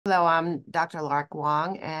Hello, I'm Dr. Lark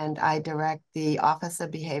Wong, and I direct the Office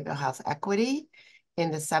of Behavioral Health Equity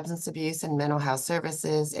in the Substance Abuse and Mental Health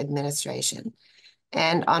Services Administration.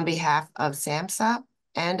 And on behalf of SAMHSA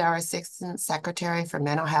and our Assistant Secretary for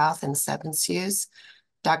Mental Health and Substance Use,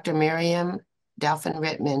 Dr. Miriam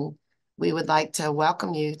Delphin-Rittman, we would like to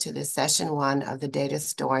welcome you to the session 1 of the Data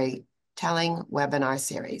Storytelling Webinar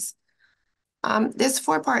Series. This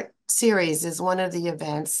 4-part series is one of the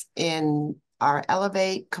events in our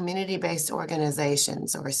Elevate Community-Based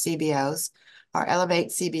Organizations, or CBOs, our Elevate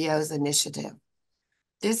CBOs initiative.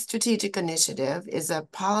 This strategic initiative is a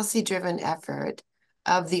policy-driven effort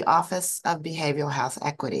of the Office of Behavioral Health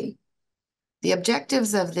Equity. The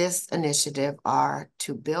objectives of this initiative are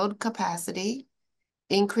to build capacity,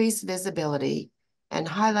 increase visibility, and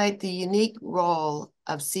highlight the unique role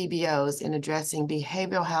of CBOs in addressing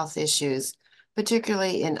behavioral health issues,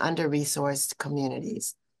 particularly in under-resourced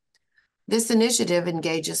communities. This initiative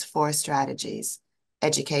engages 4 strategies: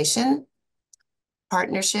 education,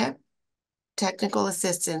 partnership, technical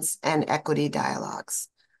assistance, and equity dialogues.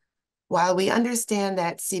 While we understand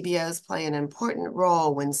that CBOs play an important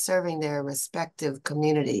role when serving their respective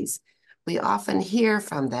communities, we often hear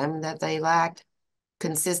from them that they lack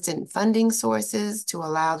consistent funding sources to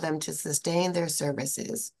allow them to sustain their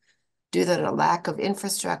services due to the lack of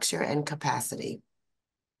infrastructure and capacity.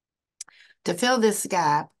 To fill this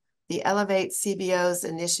gap, the Elevate CBOs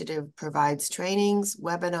initiative provides trainings,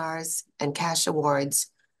 webinars, and cash awards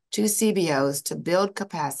to CBOs to build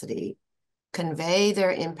capacity, convey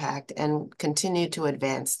their impact, and continue to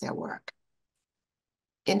advance their work.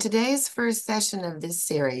 In today's first session of this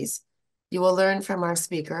series, you will learn from our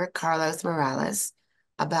speaker, Carlos Morales,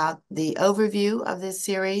 about the overview of this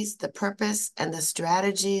series, the purpose, and the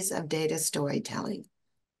strategies of data storytelling.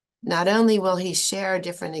 Not only will he share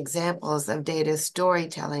different examples of data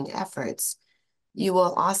storytelling efforts, you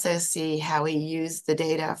will also see how he used the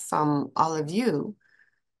data from all of you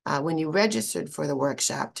when you registered for the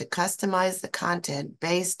workshop to customize the content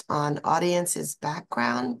based on audience's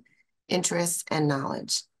background, interests, and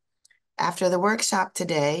knowledge. After the workshop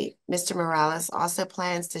today, Mr. Morales also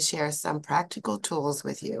plans to share some practical tools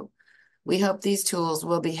with you. We hope these tools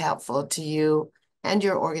will be helpful to you and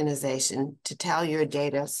your organization to tell your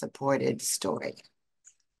data-supported story.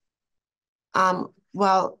 While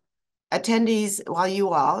you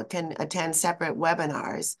all can attend separate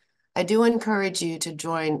webinars, I do encourage you to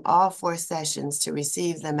join all 4 sessions to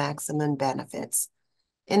receive the maximum benefits.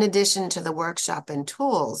 In addition to the workshop and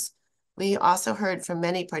tools, we also heard from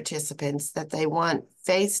many participants that they want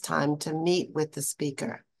FaceTime to meet with the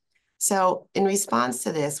speaker. So in response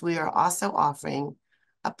to this, we are also offering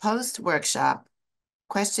a post-workshop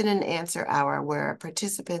question and answer hour where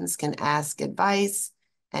participants can ask advice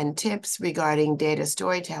and tips regarding data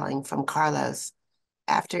storytelling from Carlos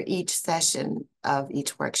after each session of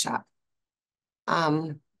each workshop.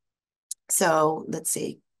 So let's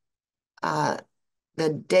see. The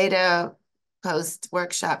data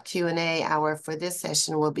post-workshop Q&A hour for this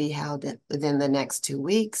session will be held within the next 2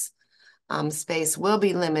 weeks. Space will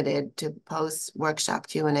be limited to post-workshop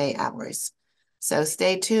Q&A hours. So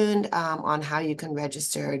stay tuned on how you can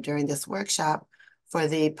register during this workshop for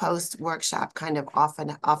the post-workshop kind of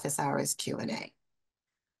office hours Q&A.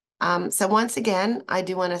 So once again, I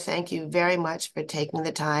do want to thank you very much for taking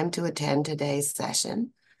the time to attend today's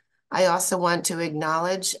session. I also want to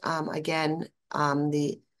acknowledge, again,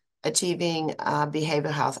 the Achieving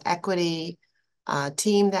Behavioral Health Equity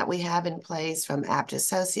team that we have in place from Apt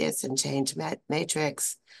Associates and Change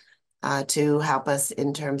Matrix to help us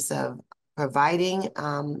in terms of providing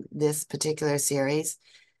this particular series.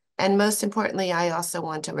 And most importantly, I also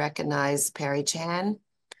want to recognize Perry Chan,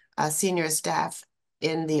 senior staff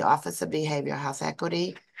in the Office of Behavioral Health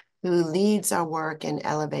Equity, who leads our work in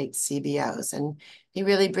Elevate CBOs. And he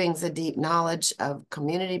really brings a deep knowledge of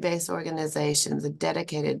community-based organizations, a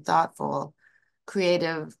dedicated, thoughtful,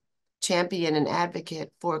 creative champion and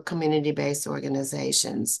advocate for community-based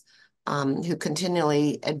organizations who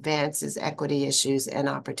continually advances equity issues and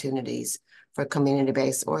opportunities for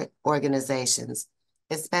community-based organizations,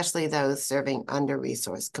 especially those serving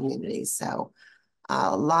under-resourced communities. So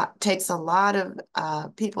takes a lot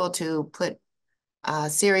of people to put a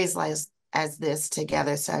series as this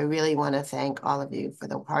together. So I really want to thank all of you for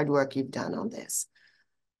the hard work you've done on this.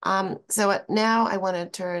 So now I want to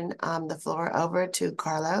turn the floor over to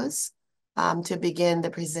Carlos to begin the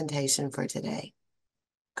presentation for today.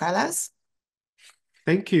 Carlos?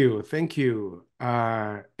 Thank you. Thank you.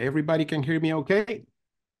 Everybody can hear me okay?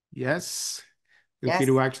 Yes. Feel free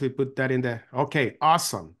to actually put that in the... Okay,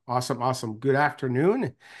 awesome. Awesome, awesome. Good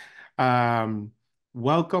afternoon.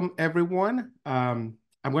 Welcome, everyone.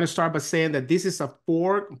 I'm going to start by saying that this is a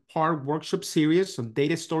 4-part workshop series on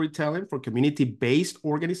data storytelling for community-based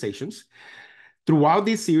organizations. Throughout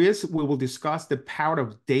this series, we will discuss the power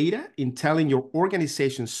of data in telling your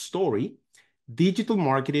organization's story, digital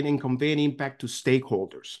marketing, and conveying impact to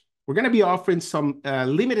stakeholders. We're going to be offering some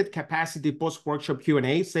limited capacity post-workshop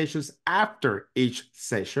Q&A sessions after each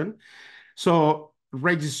session. So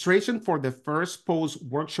registration for the first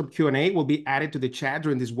post-workshop Q&A will be added to the chat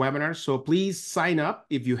during this webinar. So please sign up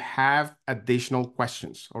if you have additional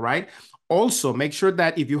questions, all right? Also, make sure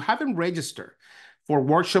that if you haven't registered for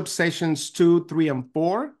workshop sessions 2, 3, and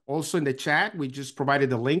 4, also in the chat, we just provided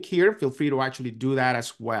the link here. Feel free to actually do that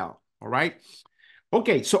as well, all right?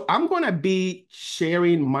 Okay, so I'm going to be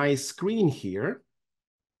sharing my screen here,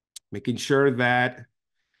 making sure that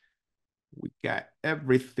we got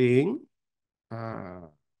everything.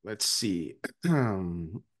 Let's see.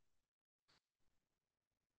 One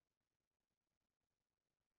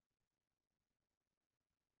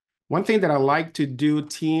thing that I like to do,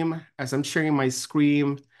 team, as I'm sharing my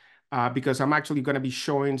screen, because I'm actually going to be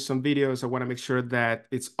showing some videos, I want to make sure that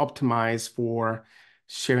it's optimized for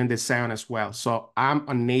sharing the sound as well. So I'm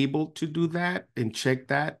unable to do that and check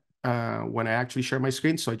that when I actually share my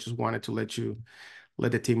screen. So I just wanted to let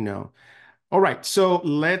the team know. All right, so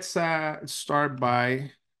let's start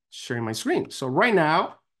by sharing my screen. So right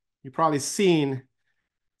now, you've probably seen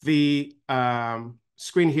the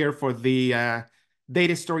screen here for the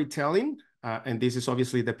data storytelling. And this is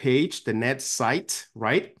obviously the page, the net site,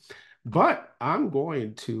 right? But I'm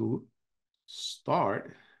going to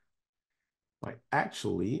start by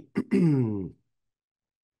actually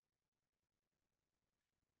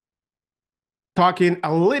talking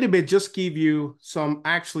a little bit, just give you some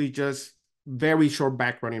actually just very short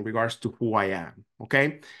background in regards to who I am,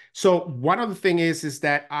 okay? So one of the things is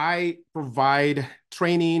that I provide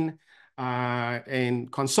training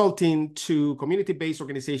and consulting to community-based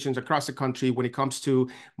organizations across the country when it comes to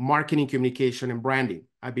marketing, communication, and branding.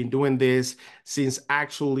 I've been doing this since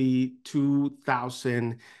actually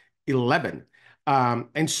 2011.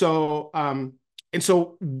 And so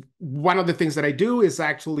one of the things that I do is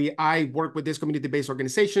actually I work with these community-based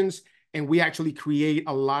organizations, and we actually create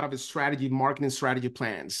a lot of strategy, marketing strategy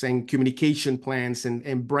plans and communication plans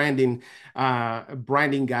and branding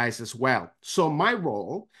guys as well. So my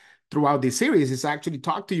role throughout this series is actually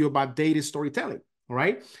talk to you about data storytelling, all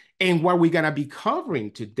right? And what we're going to be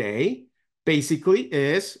covering today basically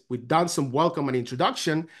is we've done some welcome and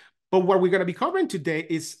introduction, but what we're going to be covering today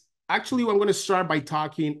is actually I'm going to start by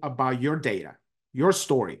talking about your data, your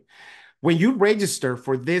story. When you register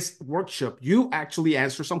for this workshop, you actually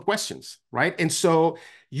answer some questions, right? And so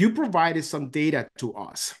you provided some data to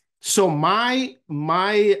us. So my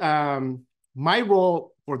role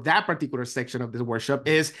for that particular section of the workshop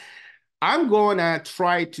is I'm going to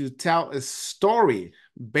try to tell a story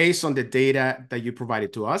based on the data that you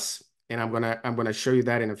provided to us. And I'm gonna show you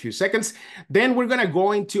that in a few seconds. Then we're gonna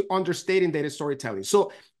go into understanding data storytelling.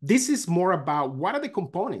 So this is more about what are the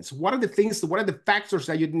components, what are the things, what are the factors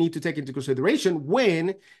that you need to take into consideration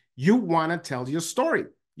when you want to tell your story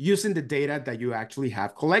using the data that you actually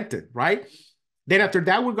have collected, right? Then after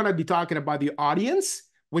that, we're gonna be talking about the audience,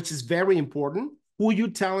 which is very important. Who you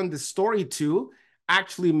telling the story to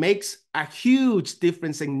actually makes a huge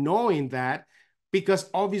difference in knowing that, because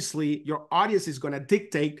obviously your audience is gonna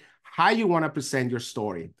dictate how you want to present your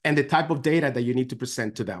story and the type of data that you need to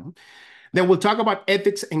present to them. Then we'll talk about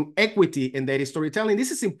ethics and equity in data storytelling. This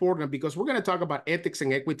is important because we're going to talk about ethics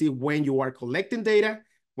and equity when you are collecting data,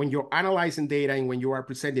 when you're analyzing data, and when you are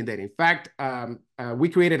presenting data. In fact, we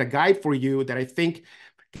created a guide for you that I think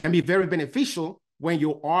can be very beneficial when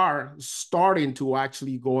you are starting to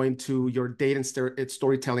actually go into your data and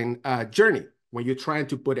storytelling journey, when you're trying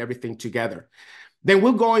to put everything together. Then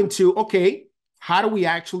we'll go into, okay, how do we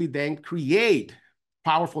actually then create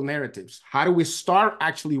powerful narratives? How do we start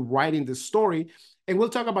actually writing the story? And we'll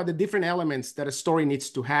talk about the different elements that a story needs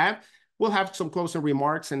to have. We'll have some closing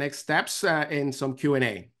remarks and next steps and some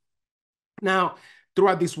Q&A. Now,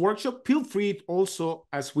 throughout this workshop, feel free also,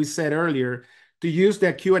 as we said earlier, to use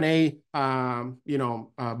the Q&A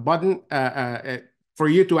button for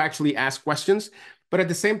you to actually ask questions. But at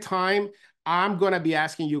the same time, I'm going to be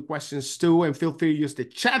asking you questions too, and feel free to use the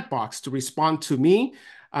chat box to respond to me.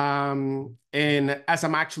 And as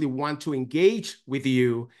I'm actually want to engage with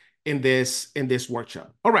you in this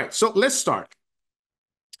workshop. All right, so let's start.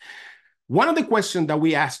 One of the questions that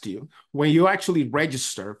we asked you when you actually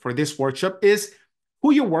register for this workshop is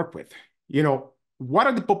who you work with. You know, what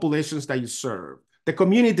are the populations that you serve, the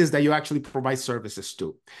communities that you actually provide services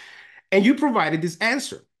to? And you provided this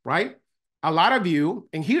answer, right? a lot of you,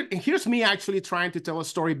 and here's me actually trying to tell a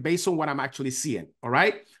story based on what I'm actually seeing, all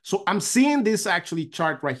right? So I'm seeing this actually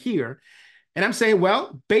chart right here, and I'm saying,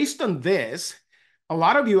 well, based on this, a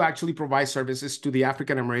lot of you actually provide services to the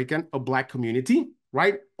African American or Black community,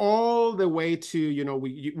 right? All the way to,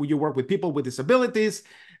 you work with people with disabilities,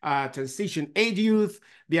 transition age youth,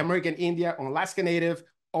 the American Indian or Alaska Native,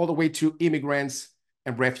 all the way to immigrants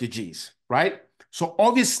and refugees, right? So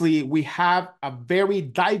obviously we have a very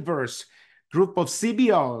diverse group of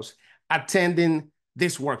CBOs attending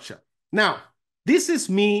this workshop. Now, this is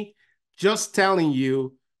me just telling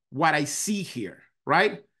you what I see here,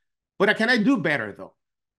 right? But can I do better though?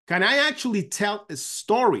 Can I actually tell a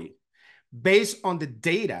story based on the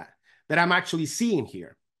data that I'm actually seeing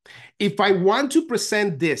here? If I want to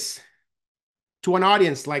present this to an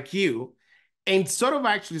audience like you and sort of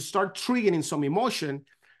actually start triggering some emotion,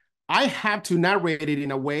 I have to narrate it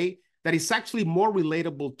in a way that is actually more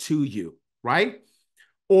relatable to you, right?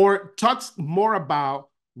 Or talks more about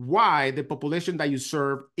why the population that you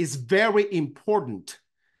serve is very important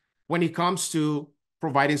when it comes to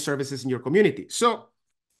providing services in your community. So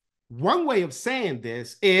one way of saying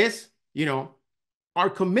this is, our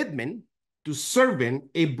commitment to serving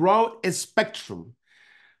a broad spectrum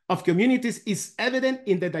of communities is evident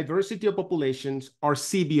in the diversity of populations our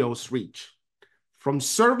CBOs reach. From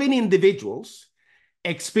serving individuals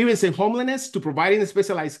experiencing homelessness to providing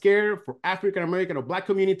specialized care for African American or Black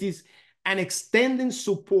communities and extending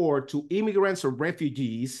support to immigrants or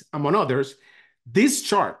refugees, among others, this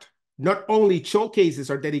chart not only showcases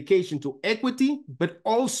our dedication to equity, but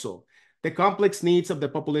also the complex needs of the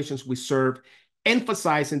populations we serve,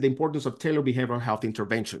 emphasizing the importance of tailored behavioral health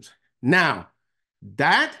interventions. Now,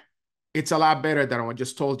 that it's a lot better than what I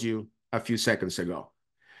just told you a few seconds ago.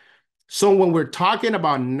 So when we're talking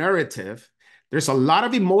about narrative, there's a lot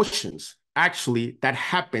of emotions actually that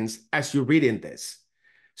happens as you're reading this.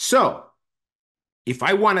 So if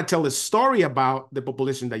I want to tell a story about the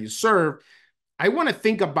population that you serve, I want to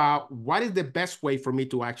think about what is the best way for me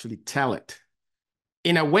to actually tell it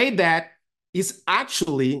in a way that is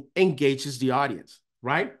actually engages the audience,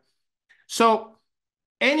 right? So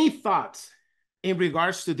any thoughts in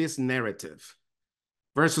regards to this narrative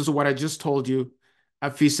versus what I just told you a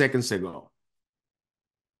few seconds ago?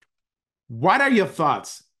 What are your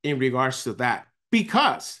thoughts in regards to that?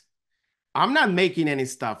 Because I'm not making any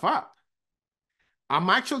stuff up. I'm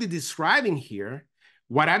actually describing here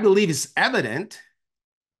what I believe is evident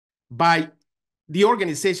by the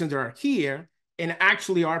organizations that are here and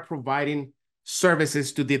actually are providing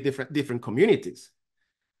services to the different communities.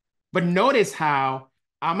 But notice how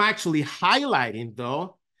I'm actually highlighting,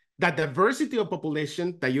 though, that diversity of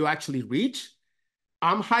population that you actually reach.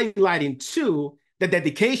 I'm highlighting, too, the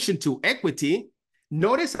dedication to equity.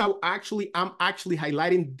 Notice how I'm actually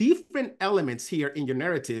highlighting different elements here in your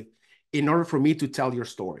narrative in order for me to tell your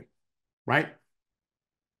story, right?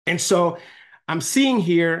 And so I'm seeing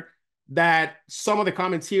here that some of the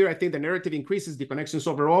comments here, I think the narrative increases the connections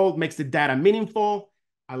overall, makes the data meaningful.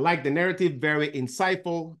 I like the narrative, very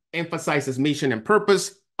insightful, emphasizes mission and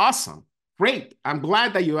purpose. Awesome, great. I'm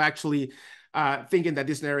glad that you actually thinking that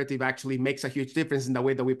this narrative actually makes a huge difference in the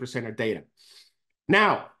way that we present our data.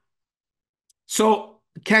 Now, so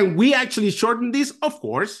can we actually shorten this? Of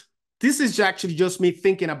course. This is actually just me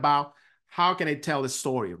thinking about how can I tell a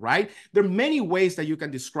story, right? There are many ways that you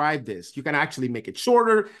can describe this. You can actually make it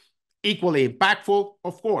shorter, equally impactful,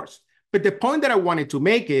 of course. But the point that I wanted to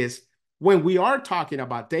make is when we are talking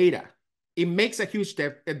about data, it makes a huge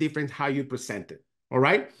difference how you present it, all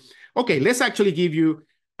right? Okay, let's actually give you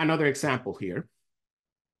another example here.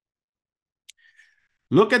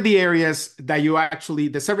 Look at the areas that you actually,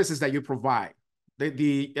 the services that you provide,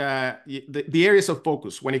 the areas of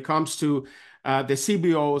focus when it comes to the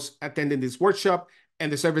CBOs attending this workshop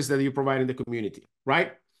and the service that you provide in the community,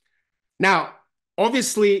 right? Now,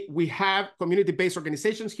 obviously, we have community-based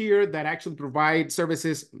organizations here that actually provide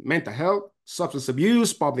services, mental health, substance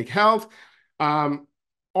abuse, public health,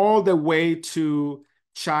 all the way to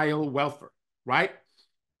child welfare, right?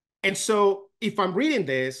 And so if I'm reading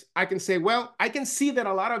this, I can say, well, I can see that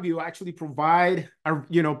a lot of you actually provide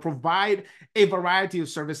a variety of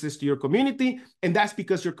services to your community. And that's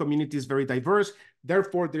because your community is very diverse.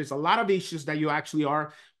 Therefore, there's a lot of issues that you actually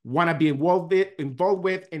want to be involved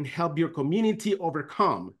with and help your community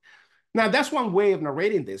overcome. Now, that's one way of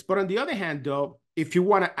narrating this. But on the other hand, though, if you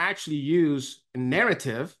want to actually use a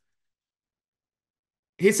narrative,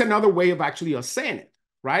 here's another way of actually saying it,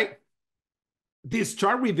 right? This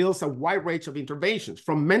chart reveals a wide range of interventions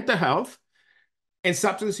from mental health and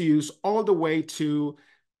substance use all the way to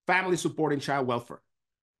family support and child welfare.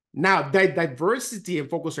 Now, that diversity and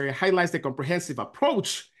focus area highlights the comprehensive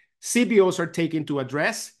approach CBOs are taking to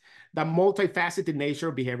address the multifaceted nature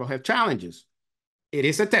of behavioral health challenges. It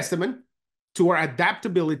is a testament to our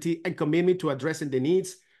adaptability and commitment to addressing the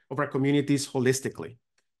needs of our communities holistically.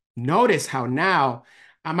 Notice how now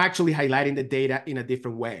I'm actually highlighting the data in a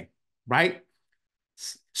different way, right?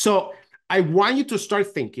 So I want you to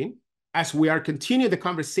start thinking, as we are continuing the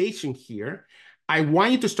conversation here, I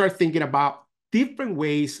want you to start thinking about different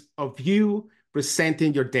ways of you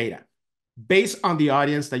presenting your data based on the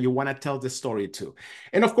audience that you want to tell the story to.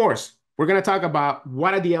 And of course, we're going to talk about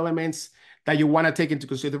what are the elements that you want to take into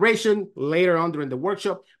consideration later on during the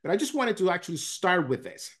workshop. But I just wanted to actually start with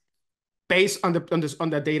this based on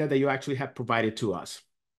the data that you actually have provided to us.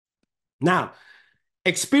 Now,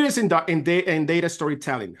 experience in data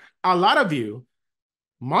storytelling. A lot of you,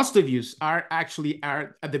 most of you are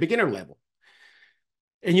at the beginner level.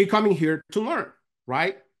 And you're coming here to learn,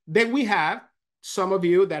 right? Then we have some of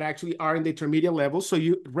you that actually are in the intermediate level. So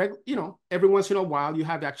you know, every once in a while, you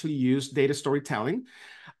have actually used data storytelling.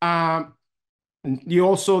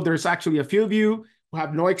 There's actually a few of you who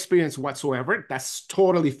have no experience whatsoever. That's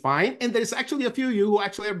totally fine. And there's actually a few of you who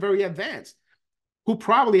actually are very advanced, who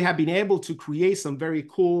probably have been able to create some very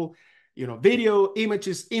cool, you know, video,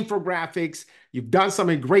 images, infographics. You've done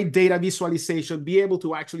some great data visualization, be able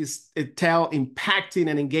to actually tell impacting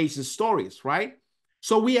and engaging stories, right?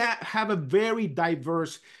 So we have a very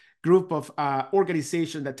diverse group of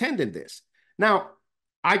organizations attending this. Now,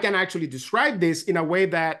 I can actually describe this in a way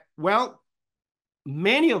that, well,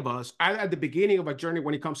 many of us are at the beginning of a journey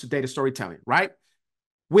when it comes to data storytelling, right?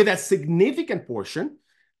 With a significant portion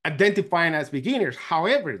identifying as beginners.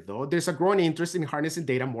 However, though, there's a growing interest in harnessing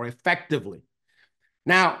data more effectively.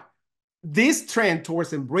 Now, this trend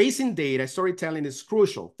towards embracing data storytelling is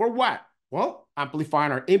crucial. For what? Well,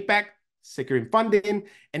 amplifying our impact, securing funding,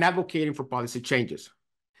 and advocating for policy changes.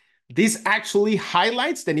 This actually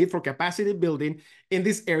highlights the need for capacity building in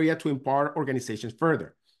this area to empower organizations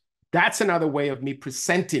further. That's another way of me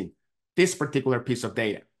presenting this particular piece of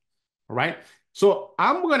data, all right? So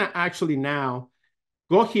I'm going to actually now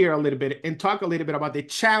go here a little bit and talk a little bit about the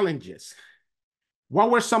challenges.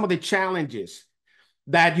 What were some of the challenges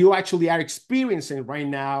that you actually are experiencing right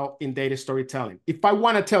now in data storytelling? If I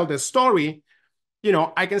want to tell the story, you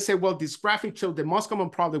know, I can say, well, this graphic shows the most common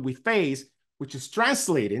problem we face, which is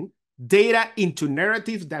translating data into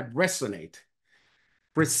narratives that resonate,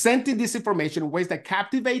 presenting this information in ways that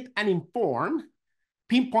captivate and inform,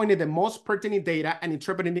 pinpointing the most pertinent data and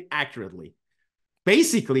interpreting it accurately.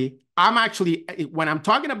 Basically, when I'm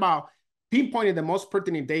talking about pinpointing the most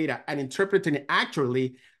pertinent data and interpreting it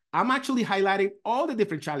accurately, I'm actually highlighting all the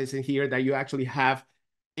different challenges in here that you actually have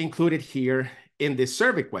included here in this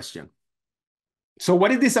survey question. So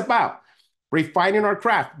what is this about? Refining our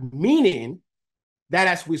craft, meaning that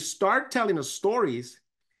as we start telling the stories,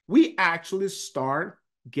 we actually start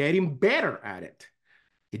getting better at it.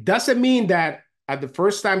 It doesn't mean that at the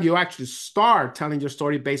first time you actually start telling your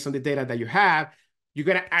story based on the data that you have, you're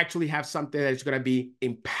going to actually have something that's going to be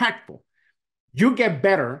impactful. You get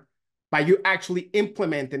better by you actually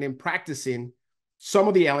implementing and practicing some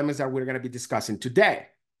of the elements that we're going to be discussing today.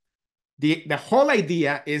 The whole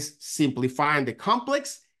idea is simplifying the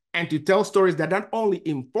complex and to tell stories that not only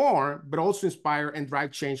inform, but also inspire and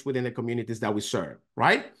drive change within the communities that we serve,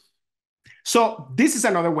 right? So this is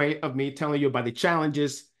another way of me telling you about the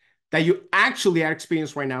challenges that you actually are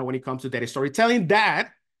experiencing right now when it comes to data storytelling,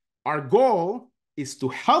 that our goal is to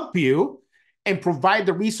help you and provide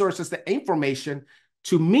the resources, the information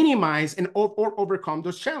to minimize and or overcome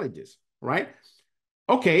those challenges, right?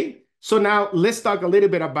 Okay, so now let's talk a little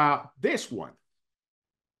bit about this one.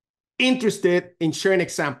 Interested in sharing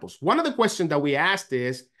examples. One of the questions that we asked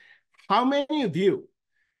is, how many of you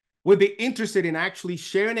would be interested in actually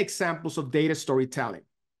sharing examples of data storytelling?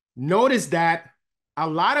 Notice that a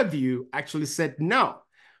lot of you actually said no.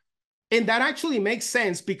 And that actually makes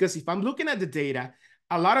sense because if I'm looking at the data,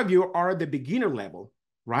 a lot of you are at the beginner level,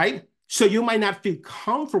 right? So you might not feel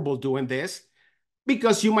comfortable doing this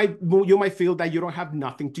because you might feel that you don't have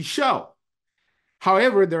nothing to show.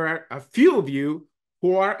 However, there are a few of you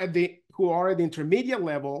who are at the intermediate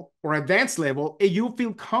level or advanced level, and you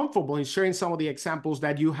feel comfortable in sharing some of the examples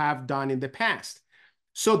that you have done in the past.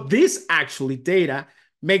 So this actually data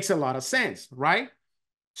makes a lot of sense, right?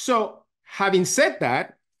 So having said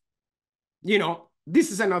that, you know,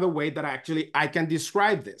 this is another way that I can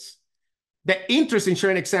describe this. The interest in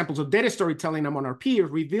sharing examples of data storytelling among our peers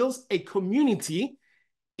reveals a community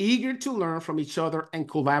eager to learn from each other and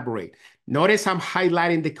collaborate. Notice I'm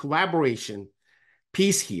highlighting the collaboration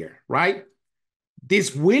piece here, right?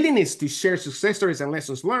 This willingness to share success stories and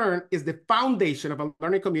lessons learned is the foundation of a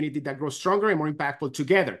learning community that grows stronger and more impactful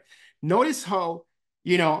together. Notice how,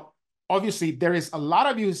 obviously there is a lot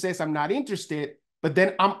of you who says, I'm not interested, but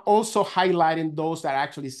then I'm also highlighting those that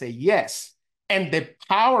actually say yes. And the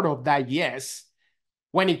power of that yes,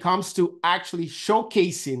 when it comes to actually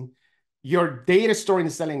showcasing your data story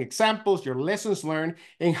and selling examples, your lessons learned,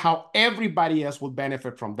 and how everybody else will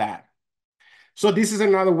benefit from that. So this is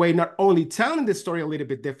another way, not only telling the story a little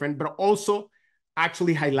bit different, but also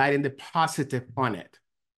actually highlighting the positive on it,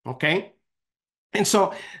 okay? And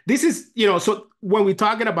so this is, so when we're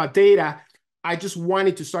talking about data, I just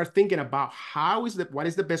wanted to start thinking about what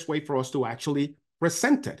is the best way for us to actually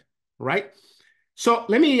present it, right? So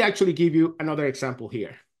let me actually give you another example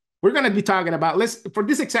here. We're going to be talking about, for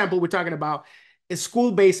this example, we're talking about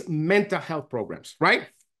school-based mental health programs, right?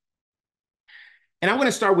 And I'm going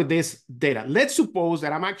to start with this data. Let's suppose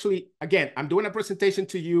that I'm actually, again, I'm doing a presentation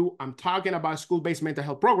to you. I'm talking about school-based mental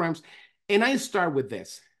health programs. And I start with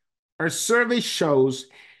this. Our survey shows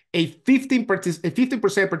a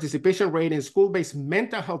 15% participation rate in school-based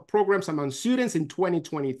mental health programs among students in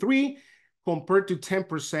 2023 compared to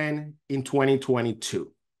 10% in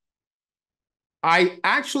 2022. I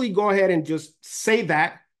actually go ahead and just say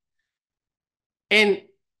that, and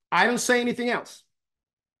I don't say anything else.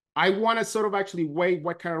 I want to sort of actually weigh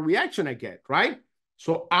what kind of reaction I get, right?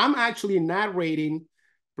 So I'm actually narrating,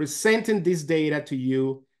 presenting this data to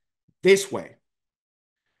you this way.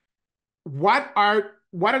 What are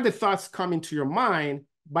the thoughts coming to your mind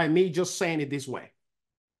by me just saying it this way?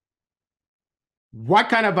 What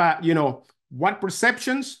kind of, what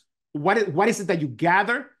perceptions, what is it that you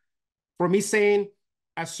gather from me saying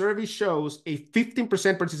a survey shows a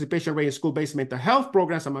 15% participation rate in school-based mental health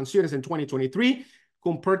programs among students in 2023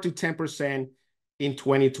 compared to 10% in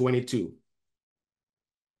 2022.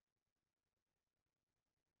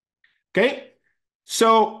 Okay,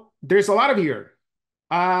 so there's a lot of here.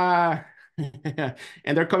 And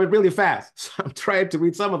they're coming really fast. So I'm trying to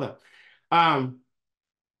read some of them.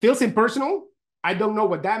 Feels impersonal. I don't know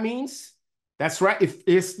what that means. That's right.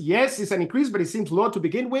 Yes, it's an increase, but it seems low to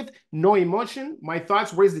begin with. No emotion. My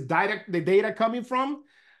thoughts, where's the data coming from?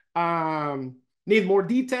 Need more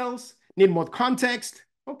details, need more context.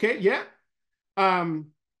 Okay, yeah.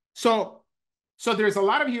 So there's a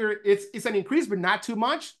lot of here. It's an increase, but not too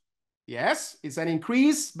much. Yes, it's an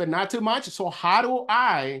increase, but not too much. So how do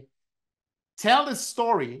I tell the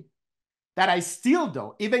story that I still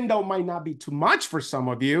don't, even though it might not be too much for some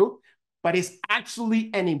of you, but it's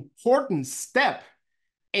actually an important step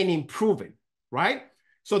in improving, right?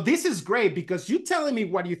 So this is great because you're telling me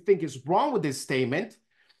what you think is wrong with this statement.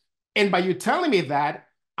 And by you telling me that,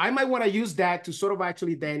 I might want to use that to sort of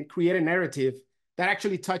actually then create a narrative that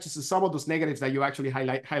actually touches on some of those negatives that you actually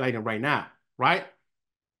highlighting right now, right?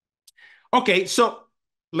 Okay, so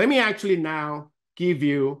let me actually now give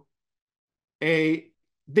you a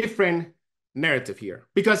different narrative here,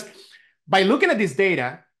 because by looking at this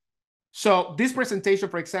data, so this presentation,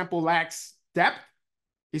 for example, lacks depth.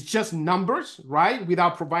 It's just numbers, right?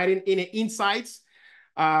 Without providing any insights.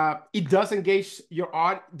 It does engage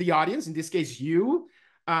the audience, in this case, you.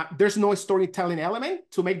 There's no storytelling element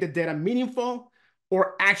to make the data meaningful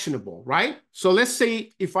or actionable, right? So let's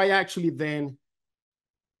say if I actually then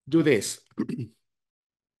do this.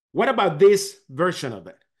 What about this version of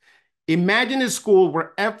it? Imagine a school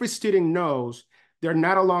where every student knows they're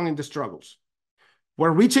not alone in the struggles,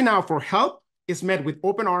 where reaching out for help is met with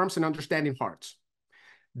open arms and understanding hearts.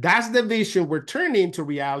 That's the vision we're turning into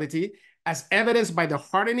reality, as evidenced by the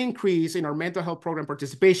heartening increase in our mental health program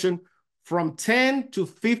participation from 10 to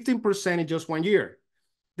 15% in just 1 year.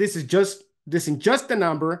 This isn't just a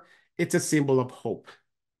number, it's a symbol of hope.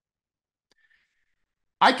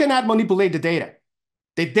 I cannot manipulate the data.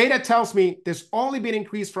 The data tells me there's only been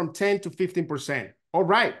increased from 10 to 15%. All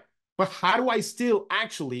right, but how do I still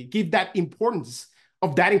actually give that importance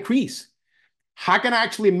of that increase? How can I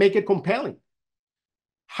actually make it compelling?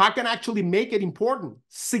 How can I actually make it important,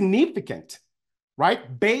 significant,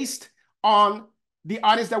 right? Based on the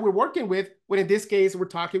audience that we're working with, when in this case, we're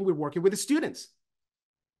working with the students.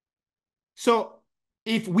 So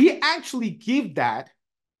if we actually give that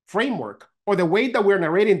framework, or the way that we're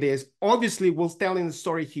narrating this, obviously we're telling the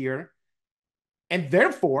story here. And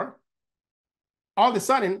therefore, all of a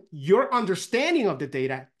sudden, your understanding of the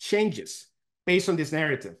data changes based on this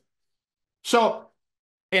narrative. So,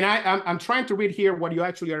 and I'm trying to read here what you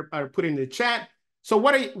actually are putting in the chat. So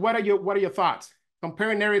what are your thoughts?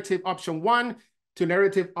 Compare narrative option 1 to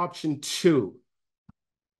narrative option 2.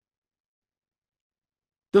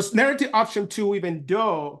 Does narrative option 2, even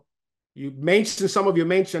though Some of you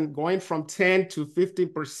mentioned going from 10 to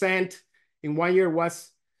 15% in 1 year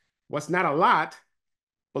was not a lot,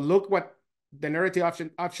 but look what the narrative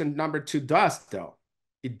option number 2 does, though.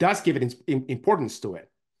 It does give it importance to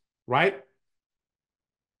it, right?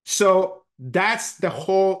 So that's the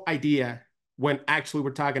whole idea when actually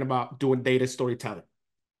we're talking about doing data storytelling.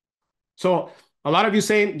 So a lot of you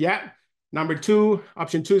saying, yeah, number 2,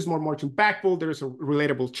 option 2 is more impactful. There's a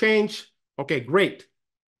relatable change. Okay, great.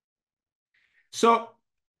 So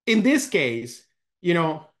in this case,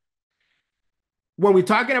 when we're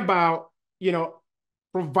talking about,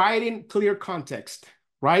 providing clear context,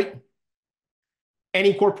 right? And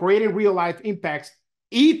incorporating real life impacts,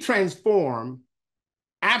 it transforms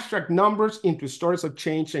abstract numbers into stories of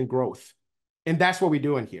change and growth. And that's what we're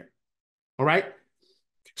doing here. All right.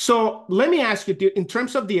 So let me ask you, in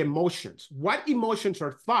terms of the emotions, what emotions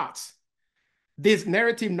or thoughts this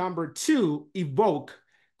narrative number 2 evoke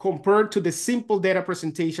compared to the simple data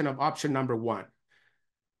presentation of option number 1?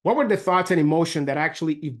 What were the thoughts and emotion that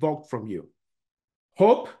actually evoked from you?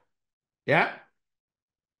 Hope, yeah.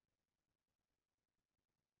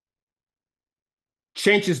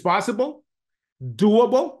 Change is possible,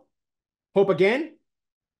 doable, hope again,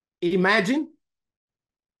 imagine,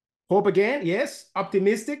 hope again, yes,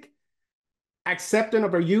 optimistic, accepting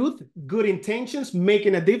of our youth, good intentions,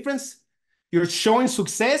 making a difference. You're showing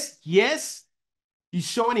success, yes. You're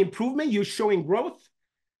showing improvement, you're showing growth.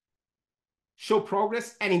 Show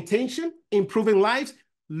progress and intention, improving lives.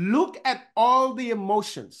 Look at all the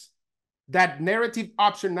emotions that narrative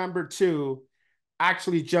option number 2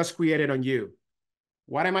 actually just created on you.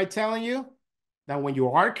 What am I telling you? That when you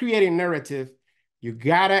are creating narrative, you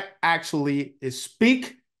gotta actually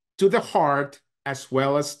speak to the heart as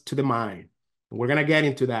well as to the mind. We're gonna get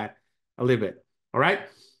into that a little bit. All right.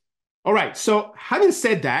 All right. So having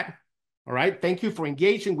said that, all right, thank you for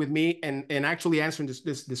engaging with me and actually answering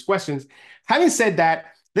these questions. Having said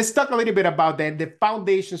that, let's talk a little bit about the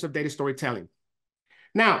foundations of data storytelling.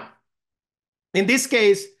 Now, in this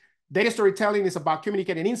case, data storytelling is about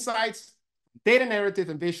communicating insights, data narrative,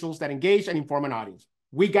 and visuals that engage and inform an audience.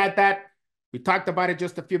 We got that. We talked about it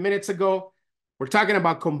just a few minutes ago. We're talking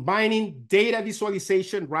about combining data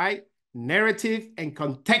visualization, right? Narrative and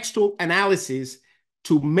contextual analysis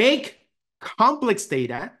to make complex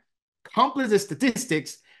data, complex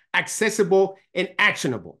statistics accessible and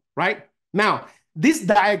actionable, right? Now, this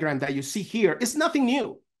diagram that you see here is nothing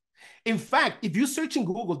new. In fact, if you search in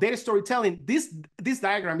Google data storytelling, this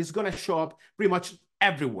diagram is going to show up pretty much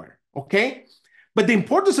everywhere, okay? But the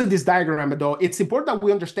importance of this diagram, though, it's important that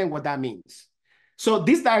we understand what that means. So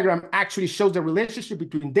this diagram actually shows the relationship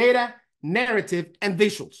between data, narrative, and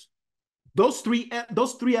visuals. Those three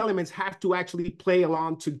elements have to actually play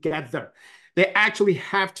along together. They actually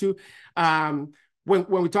have to, when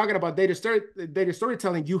we're talking about data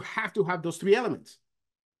storytelling, you have to have those 3 elements.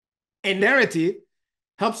 And narrative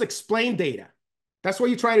helps explain data. That's what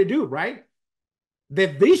you try to do, right? The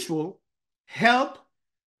visual help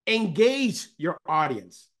engage your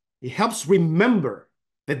audience. It helps remember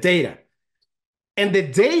the data. And the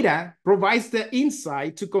data provides the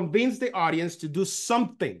insight to convince the audience to do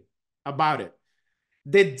something about it.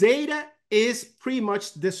 The data is pretty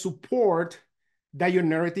much the support that your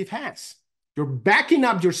narrative has. You're backing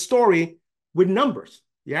up your story with numbers,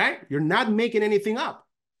 yeah? You're not making anything up.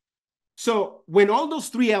 So when all those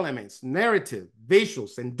 3 elements, narrative,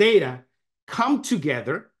 visuals, and data, come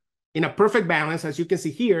together in a perfect balance, as you can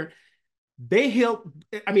see here,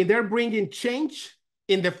 they're bringing change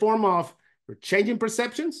in the form of you're changing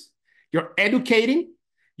perceptions, you're educating,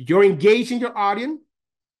 you're engaging your audience,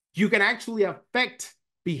 you can actually affect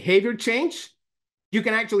behavior change, you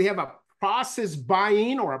can actually have a process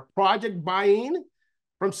buy-in or a project buy-in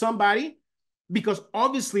from somebody, because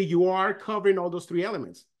obviously you are covering all those 3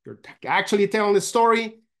 elements. You're actually telling the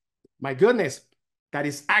story, my goodness, that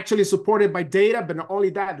is actually supported by data, but not only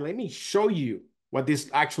that, let me show you what this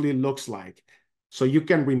actually looks like. So you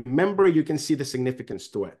can remember, you can see the significance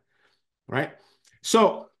to it, right?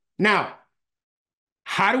 So now,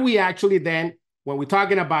 how do we actually then, when we're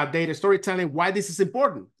talking about data storytelling, why this is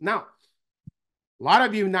important? Now, a lot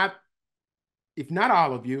of you, if not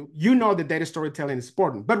all of you, you know that data storytelling is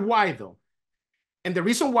important, but why though? And the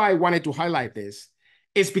reason why I wanted to highlight this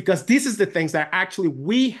is because this is the things that actually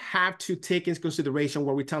we have to take into consideration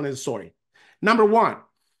when we're telling the story. Number 1,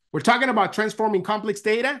 we're talking about transforming complex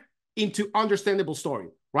data into understandable story,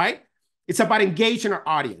 right? It's about engaging our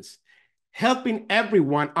audience, helping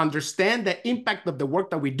everyone understand the impact of the work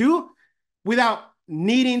that we do without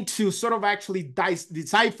needing to sort of actually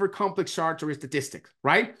decipher complex charts or statistics,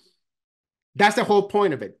 right? That's the whole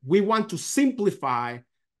point of it. We want to simplify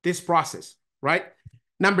this process, right?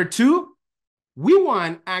 Number two, we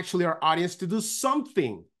want actually our audience to do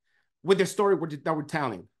something with the story that we're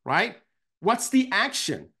telling, right? What's the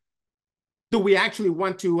action? Do we actually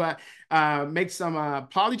want to make some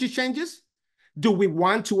policy changes? Do we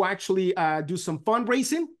want to actually do some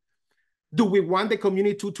fundraising? Do we want the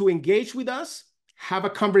community to engage with us, have a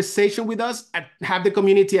conversation with us, have the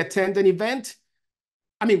community attend an event?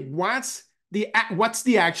 I mean, what's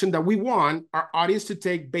the action that we want our audience to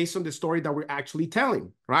take based on the story that we're actually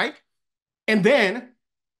telling, right? And then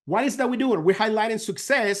what is that we're doing? We're highlighting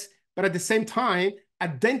success, but at the same time,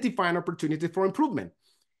 identifying opportunity for improvement.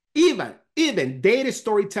 Even data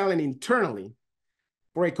storytelling internally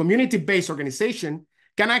for a community-based organization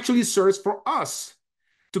can actually serve for us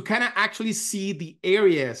to kind of actually see the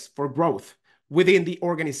areas for growth within the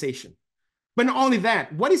organization. But not only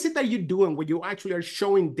that, what is it that you're doing when you actually are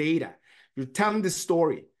showing data? You're telling the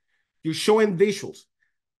story. You're showing visuals.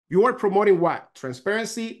 You are promoting what?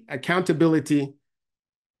 Transparency, accountability,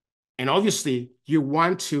 and obviously you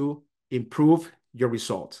want to improve your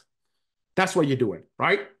results. That's what you're doing,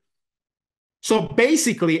 right? So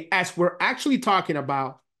basically, as we're actually talking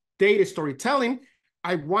about data storytelling,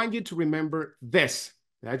 I want you to remember this.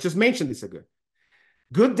 I just mentioned this again.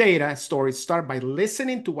 Good data stories start by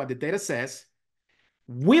listening to what the data says,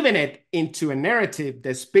 weaving it into a narrative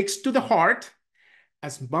that speaks to the heart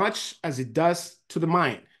as much as it does to the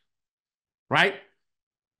mind, right?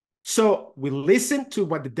 So we listen to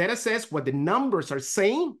what the data says, what the numbers are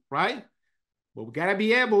saying, right? But we gotta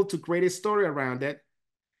be able to create a story around it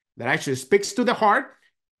that actually speaks to the heart,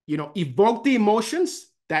 evoke the emotions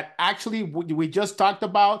that actually we just talked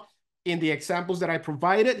about in the examples that I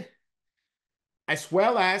provided, as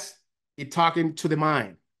well as it talking to the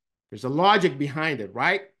mind. There's a logic behind it,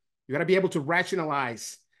 right? You got to be able to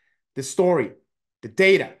rationalize the story, the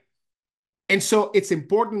data. And so it's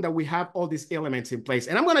important that we have all these elements in place.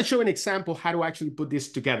 And I'm going to show an example how to actually put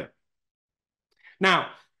this together. Now,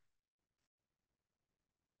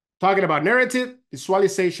 talking about narrative,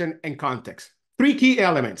 visualization, and context. 3 key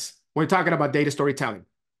elements when we're talking about data storytelling.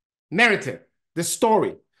 Narrative, the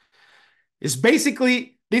story, is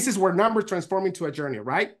basically, this is where numbers transform into a journey,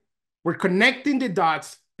 right? We're connecting the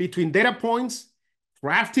dots between data points,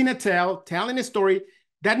 crafting a tale, telling a story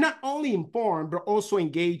that not only informs, but also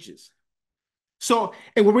engages. So,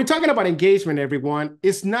 and when we're talking about engagement, everyone,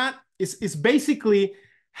 it's basically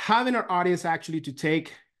having our audience actually to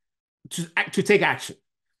take action.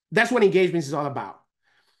 That's what engagement is all about.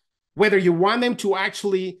 Whether you want them to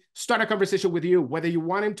actually start a conversation with you, whether you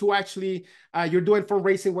want them to actually, you're doing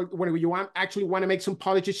fundraising, whether you actually want to make some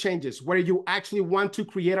policy changes, whether you actually want to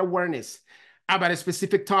create awareness about a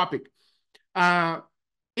specific topic.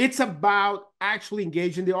 It's about actually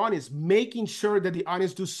engaging the audience, making sure that the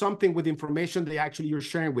audience do something with the information that actually you're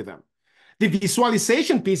sharing with them. The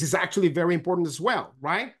visualization piece is actually very important as well,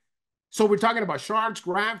 right? So we're talking about charts,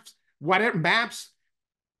 graphs, whatever, maps,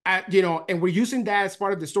 and we're using that as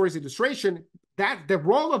part of the story's illustration. That the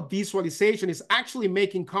role of visualization is actually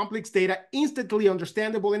making complex data instantly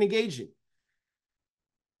understandable and engaging.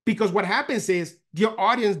 Because what happens is your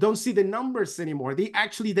audience don't see the numbers anymore. They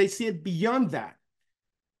see it beyond that.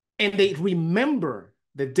 And they remember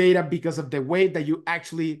the data because of the way that you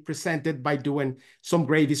actually present it by doing some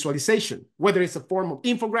great visualization, whether it's a form of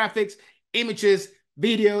infographics, images,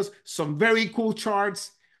 videos, some very cool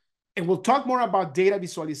charts. And we'll talk more about data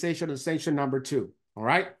visualization in section number 2, all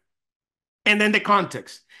right? And then the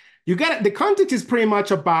context. The context is pretty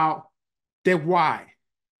much about the why.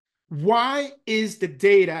 Why is the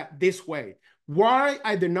data this way? Why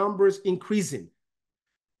are the numbers increasing?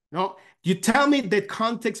 No, you tell me the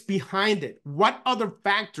context behind it. What other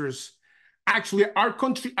factors actually are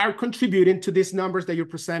contributing to these numbers that you're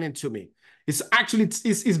presenting to me? It's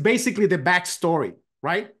basically the backstory,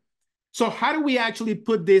 right? So how do we actually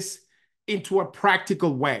put this into a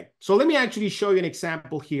practical way? So let me actually show you an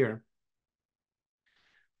example here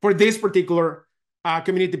for this particular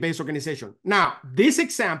community-based organization. Now, this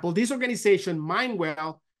organization,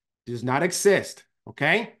 Mindwell, does not exist,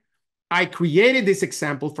 okay? I created this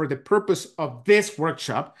example for the purpose of this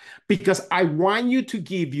workshop because I want you to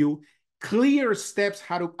give you clear steps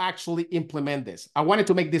how to actually implement this. I wanted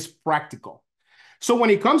to make this practical. So when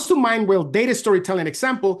it comes to Mindwell data storytelling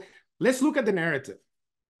example, let's look at the narrative.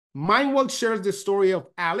 Mindwell shares the story of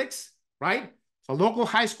Alex, right? A local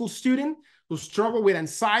high school student who struggled with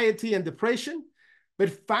anxiety and depression,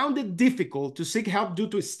 but found it difficult to seek help due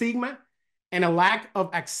to stigma and a lack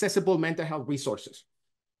of accessible mental health resources.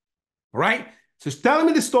 All right? So it's telling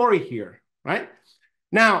me the story here, right?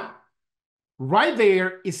 Now, right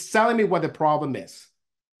there is telling me what the problem is.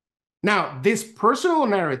 Now, this personal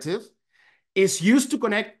narrative is used to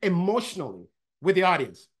connect emotionally with the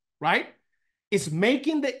audience, right? It's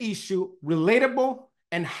making the issue relatable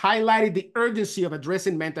and highlighting the urgency of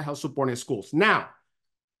addressing mental health support in schools. Now,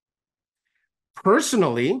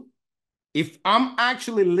 personally, if I'm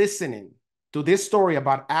actually listening to this story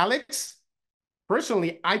about Alex,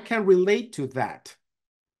 personally, I can relate to that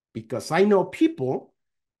because I know people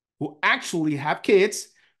who actually have kids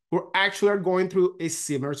who actually are going through a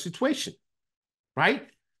similar situation, right?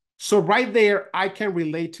 So right there, I can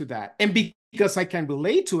relate to that. And because I can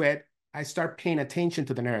relate to it, I start paying attention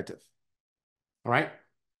to the narrative, all right?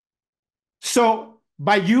 So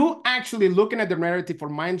by you actually looking at the narrative for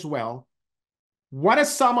Minds Well, what are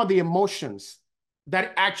some of the emotions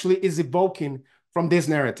that actually is evoking from this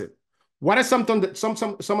narrative? What are some of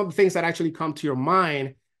the things that actually come to your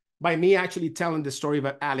mind by me actually telling the story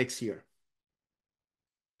about Alex here?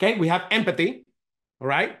 Okay, we have empathy, all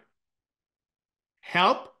right?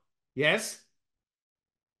 Help, yes.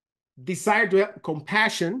 Desire to help,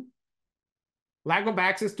 compassion, lack of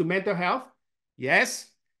access to mental health, yes.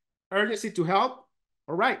 Urgency to help,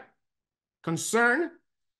 all right. Concern.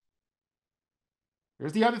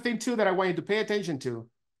 There's the other thing too that I want you to pay attention to.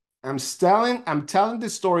 I'm telling the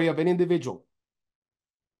story of an individual.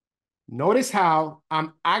 Notice how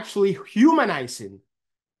I'm actually humanizing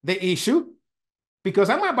the issue because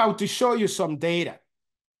I'm about to show you some data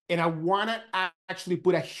and I want to actually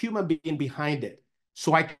put a human being behind it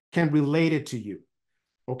so I can relate it to you.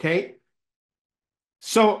 Okay?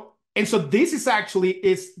 So this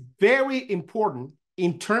is very important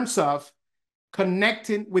in terms of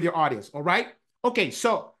connecting with your audience. All right? Okay,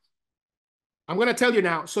 so I'm going to tell you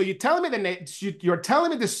now. So you're telling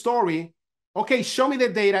me the story. Okay, show me the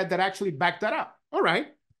data that actually backed that up. All right.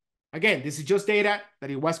 Again, this is just data that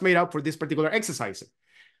it was made up for this particular exercise.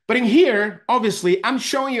 But in here, obviously, I'm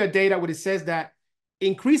showing you a data where it says that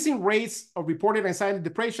increasing rates of reported anxiety and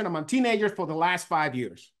depression among teenagers for the last 5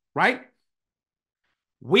 years, right?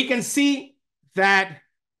 We can see that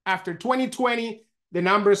after 2020, the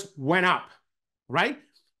numbers went up, right?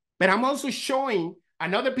 But I'm also showing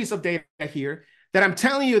another piece of data here that I'm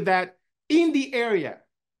telling you that in the area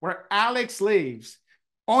where Alex lives,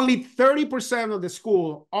 only 30% of the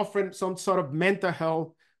school offer some sort of mental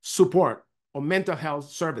health support or mental health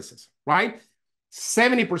services, right?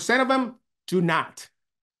 70% of them do not.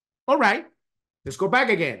 All right, let's go back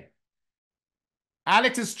again.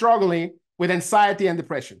 Alex is struggling with anxiety and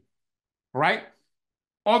depression, all right?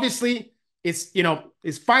 Obviously, it's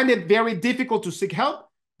finding it very difficult to seek help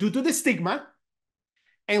due to the stigma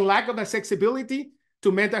and lack of accessibility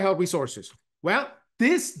to mental health resources. Well,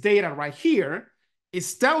 this data right here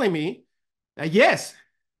is telling me that yes,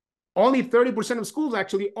 only 30% of schools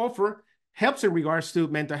actually offer helps in regards to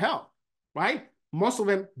mental health, right? Most of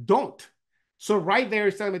them don't. So right there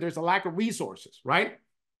is telling me there's a lack of resources, right?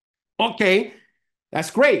 Okay, that's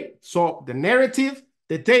great. So the narrative,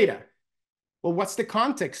 the data. Well, what's the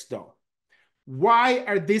context though? Why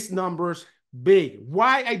are these numbers big?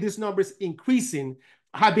 Why are these numbers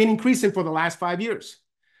have been increasing for the last 5 years?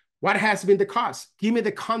 What has been the cause? Give me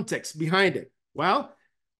the context behind it. Well,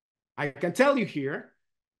 I can tell you here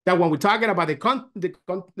that when we're talking about the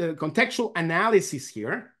contextual analysis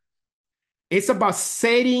here, it's about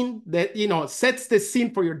sets the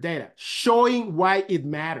scene for your data, showing why it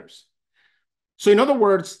matters. So in other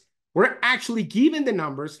words, we're actually giving the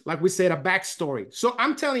numbers, like we said, a backstory. So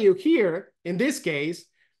I'm telling you here, in this case,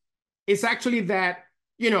 it's actually that,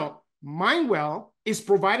 MindWell is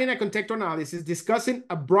providing a contextual analysis discussing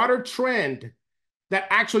a broader trend that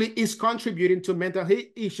actually is contributing to mental health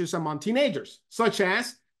issues among teenagers, such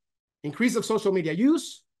as increase of social media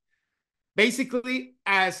use. Basically,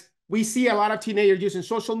 as we see a lot of teenagers using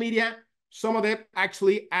social media, some of them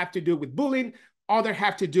actually have to do with bullying, others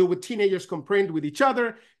have to do with teenagers comparing with each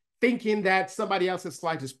other, thinking that somebody else's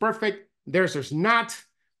life is perfect, theirs is not.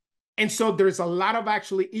 And so there's a lot of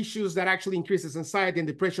actually issues that actually increases anxiety and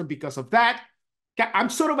depression because of that. I'm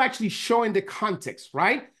sort of actually showing the context,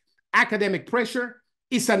 right? Academic pressure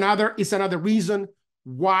is another reason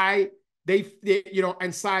why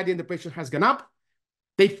anxiety and depression has gone up.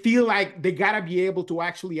 They feel like they gotta be able to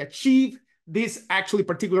actually achieve this actually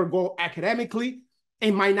particular goal academically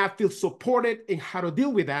and might not feel supported in how to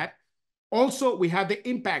deal with that. Also, we have the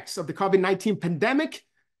impacts of the COVID-19 pandemic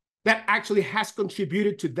that actually has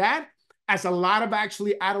contributed to that, as a lot of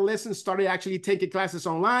actually adolescents started actually taking classes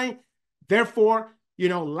online, therefore,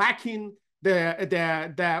 lacking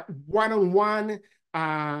the one-on-one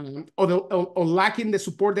or lacking the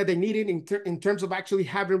support that they needed in terms of actually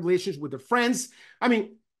having relations with their friends. I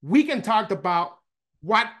mean, we can talk about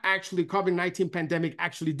what actually COVID-19 pandemic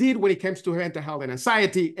actually did when it comes to mental health and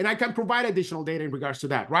anxiety, and I can provide additional data in regards to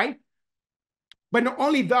that, right? But not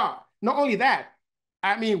only that,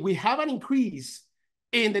 I mean, we have an increase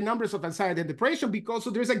in the numbers of anxiety and depression because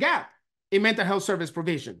there's a gap in mental health service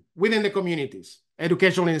provision within the communities,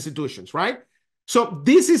 educational institutions, right? So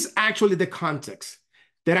this is actually the context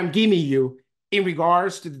that I'm giving you in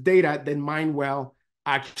regards to the data that Mindwell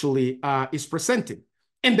actually is presenting.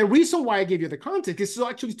 And the reason why I give you the context is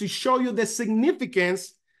actually to show you the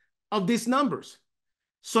significance of these numbers.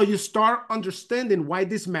 So you start understanding why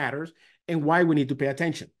this matters and why we need to pay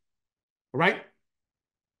attention. All right?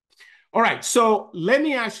 All right, so let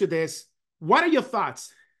me ask you this. What are your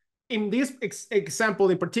thoughts in this example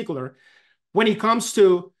in particular when it comes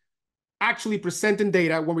to actually presenting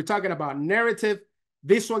data when we're talking about narrative,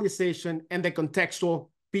 visualization, and the contextual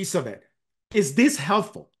piece of it? Is this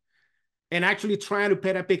helpful? And actually trying to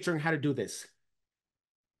paint a picture on how to do this.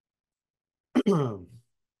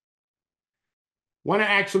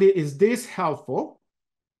 Is this helpful?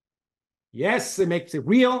 Yes, it makes it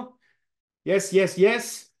real. Yes, yes,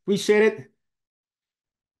 yes. Appreciate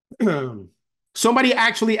it. Somebody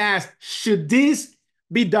actually asked, should this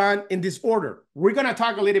be done in this order? We're going to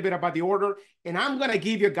talk a little bit about the order, and I'm going to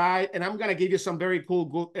give you a guide, and I'm going to give you some very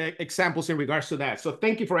cool examples in regards to that. So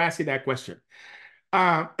thank you for asking that question.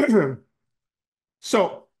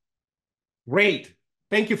 So great.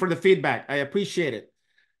 Thank you for the feedback. I appreciate it.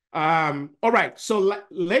 All right. So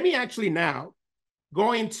let me actually now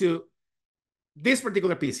go into this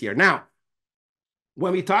particular piece here. Now,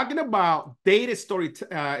 when we're talking about data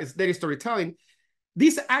storytelling,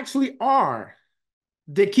 these actually are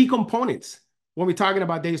the key components when we're talking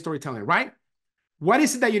about data storytelling, right? What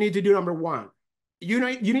is it that you need to do? Number one, you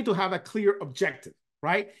need to have a clear objective,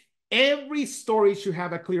 right? Every story should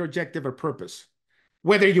have a clear objective or purpose.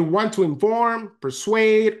 Whether you want to inform,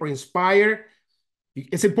 persuade, or inspire,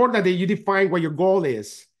 it's important that you define what your goal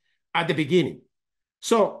is at the beginning.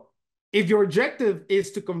 So if your objective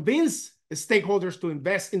is to convince stakeholders to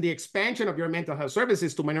invest in the expansion of your mental health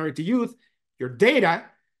services to minority youth, your data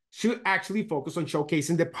should actually focus on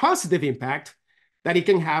showcasing the positive impact that it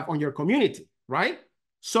can have on your community, right?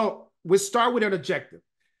 So we start with an objective.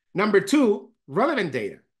 Number two, relevant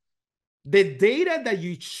data. The data that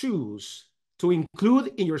you choose to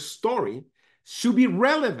include in your story should be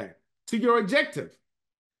relevant to your objective,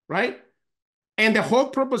 right? And the whole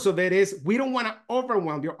purpose of it is we don't want to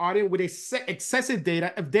overwhelm your audience with excessive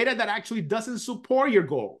data that actually doesn't support your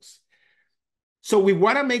goals. So we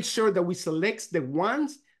want to make sure that we select the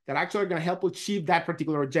ones that actually are going to help achieve that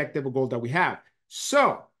particular objective or goal that we have.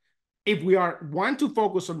 So if we want to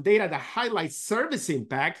focus on data that highlights service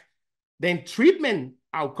impact, then treatment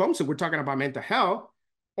outcomes, so we're talking about mental health,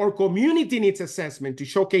 or community needs assessment to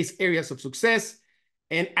showcase areas of success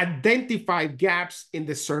and identify gaps in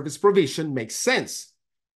the service provision makes sense,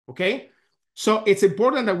 okay? So it's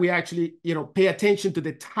important that we actually, pay attention to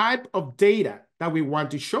the type of data that we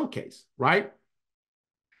want to showcase, right?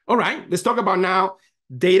 All right, let's talk about now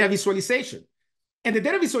data visualization. And the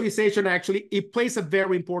data visualization actually, it plays a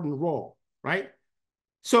very important role, right?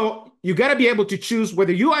 So you got to be able to choose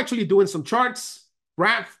whether you're actually doing some charts,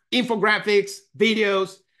 infographics,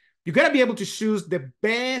 videos. You got to be able to choose the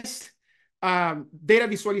best data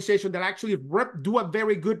visualization that actually do a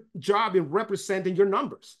very good job in representing your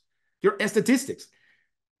numbers, your statistics.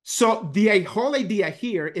 So the whole idea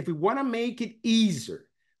here, if we want to make it easier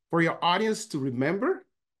for your audience to remember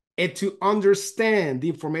and to understand the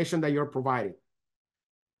information that you're providing.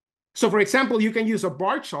 So for example, you can use a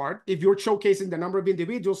bar chart if you're showcasing the number of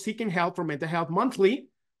individuals seeking help for mental health monthly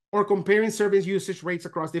or comparing service usage rates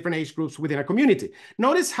across different age groups within a community.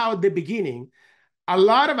 Notice how at the beginning,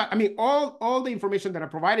 all the information that I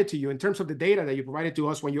provided to you in terms of the data that you provided to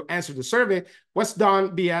us when you answered the survey was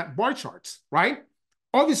done via bar charts, right?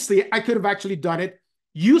 Obviously, I could have actually done it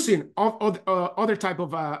using other type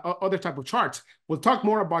of charts. We'll talk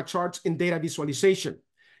more about charts in data visualization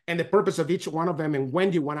and the purpose of each one of them and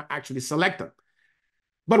when you want to actually select them.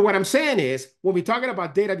 But what I'm saying is, when we're talking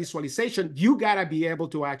about data visualization, you got to be able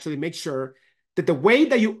to actually make sure that the way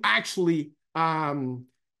that you actually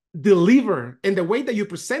deliver and the way that you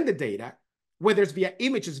present the data, whether it's via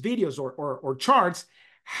images, videos, or charts,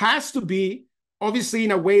 has to be obviously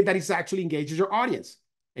in a way that is actually engages your audience.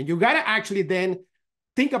 And you got to actually then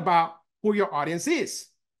think about who your audience is.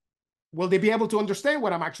 Will they be able to understand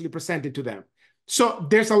what I'm actually presenting to them? So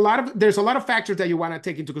there's a lot of factors that you want to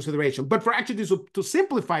take into consideration. But for actually to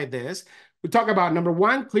simplify this, we talk about number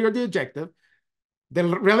one, clear the objective, the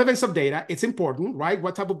relevance of data. It's important, right?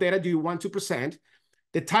 What type of data do you want to present?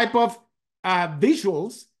 The type of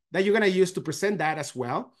visuals that you're going to use to present that as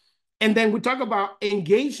well. And then we talk about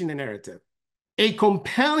engaging the narrative. A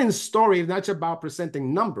compelling story is not just about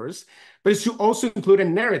presenting numbers, but it should also include a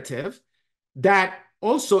narrative that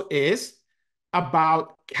also is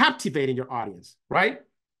about captivating your audience, right?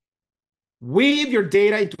 Weave your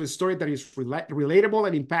data into a story that is relatable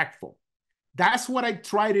and impactful. That's what I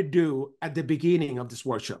try to do at the beginning of this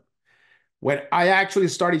workshop, when I actually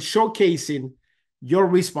started showcasing your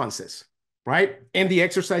responses, right? And the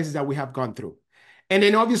exercises that we have gone through. And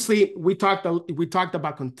then obviously we talked about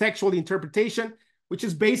contextual interpretation, which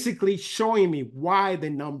is basically showing me why the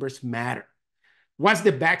numbers matter. What's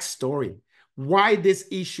the backstory? Why this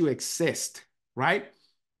issue exists, right?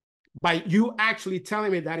 By you actually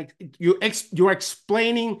telling me that you're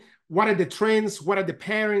explaining what are the trends, what are the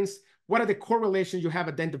patterns, what are the correlations you have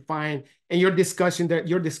identifying, and you're discussing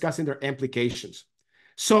their implications.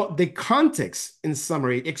 So the context, in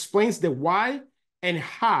summary, explains the why and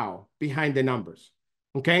how behind the numbers.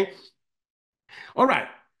 Okay. All right.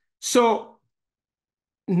 So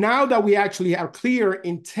now that we actually are clear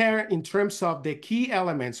in terms of the key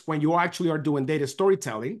elements when you actually are doing data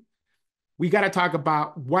storytelling, we got to talk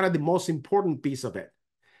about what are the most important piece of it.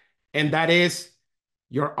 And that is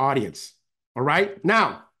your audience. All right.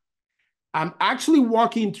 Now, I'm actually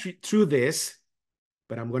walking through this,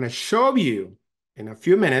 but I'm going to show you in a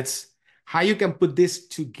few minutes how you can put this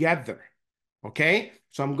together. Okay.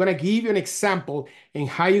 So I'm going to give you an example in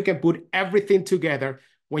how you can put everything together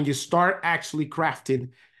when you start actually crafting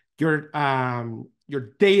your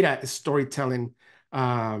data storytelling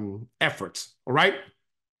efforts. All right.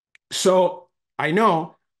 So I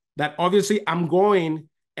know that obviously I'm going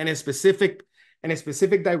in a specific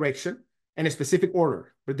direction and a specific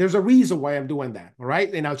order, but there's a reason why I'm doing that. All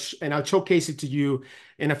right. And I'll showcase it to you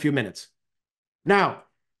in a few minutes. Now,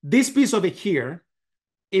 this piece of it here,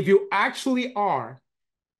 if you actually are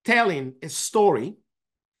telling a story,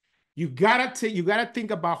 you gotta think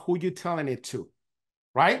about who you're telling it to,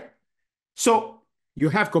 right? So you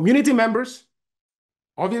have community members,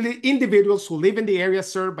 obviously individuals who live in the area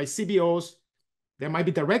served by CBOs that might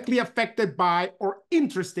be directly affected by or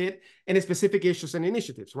interested in specific issues and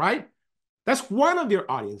initiatives, right? That's one of your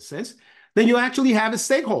audiences. Then you actually have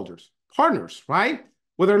stakeholders, partners, right?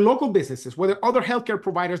 Whether local businesses, whether other healthcare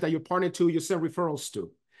providers that you partner to, you send referrals to.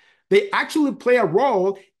 They actually play a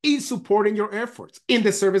role in supporting your efforts in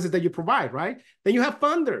the services that you provide, right? Then you have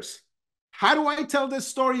funders. How do I tell this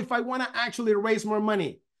story if I want to actually raise more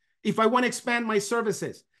money? If I want to expand my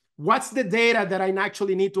services? What's the data that I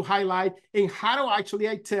actually need to highlight? And how do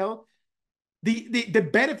I tell the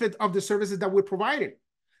benefit of the services that we're providing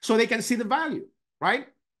so they can see the value, right?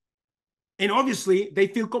 And obviously, they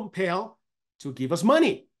feel compelled to give us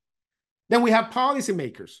money. Then we have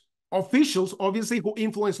policymakers. Officials, obviously, who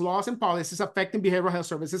influence laws and policies affecting behavioral health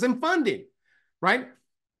services and funding, right?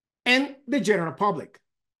 And the general public,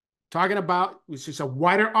 talking about, which is a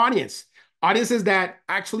wider audience, audiences that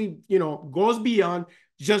actually, goes beyond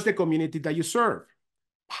just the community that you serve.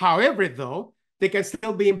 However, though, they can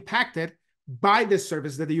still be impacted by the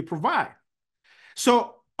service that you provide.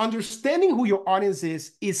 So understanding who your audience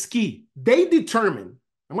is key. They determine,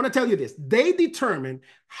 I want to tell you this, they determine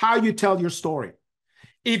how you tell your story.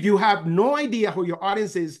 If you have no idea who your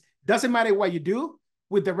audience is, doesn't matter what you do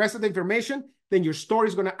with the rest of the information, then your story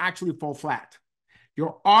is going to actually fall flat.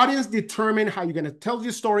 Your audience determine how you're going to tell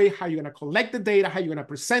your story, how you're going to collect the data, how you're going to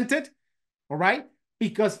present it, all right?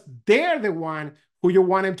 Because they're the one who you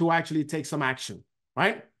want them to actually take some action,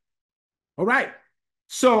 right? All right.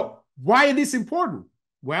 So why is this important?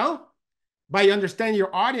 Well, by understanding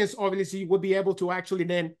your audience, obviously, you will be able to actually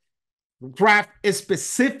then craft a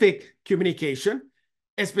specific communication,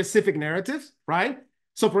 a specific narrative, right?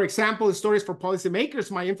 So for example, the stories for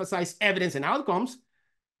policymakers might emphasize evidence and outcomes,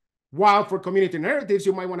 while for community narratives,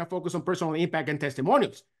 you might want to focus on personal impact and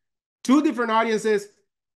testimonials. Two different audiences,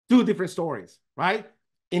 two different stories, right?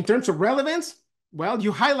 In terms of relevance, well,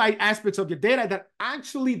 you highlight aspects of your data that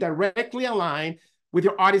actually directly align with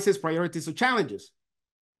your audience's priorities or challenges,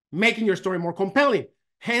 making your story more compelling.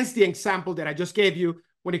 Hence the example that I just gave you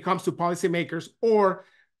when it comes to policymakers or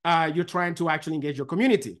you're trying to actually engage your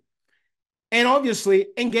community. And obviously,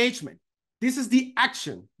 engagement. This is the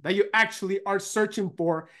action that you actually are searching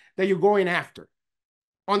for, that you're going after.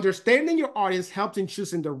 Understanding your audience helps in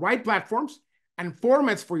choosing the right platforms and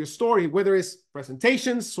formats for your story, whether it's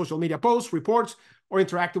presentations, social media posts, reports, or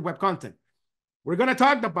interactive web content. We're going to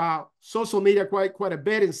talk about social media quite a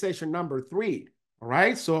bit in session number 3. All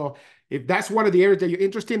right. So if that's one of the areas that you're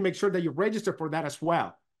interested in, make sure that you register for that as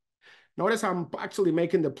well. Notice I'm actually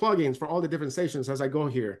making the plugins for all the different sessions as I go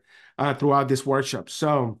here throughout this workshop.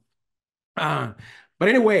 So, but But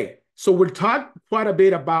anyway, so we'll talk quite a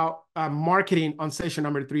bit about marketing on session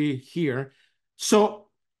number 3 here. So,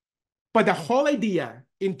 but the whole idea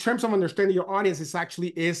in terms of understanding your audience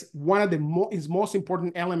is one of the most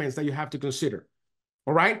important elements that you have to consider.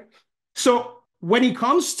 All right. So when it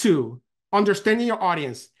comes to understanding your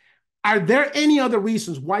audience, are there any other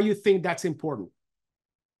reasons why you think that's important?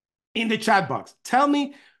 In the chat box, tell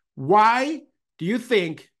me, why do you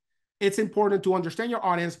think it's important to understand your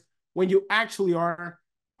audience when you actually are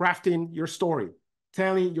crafting your story,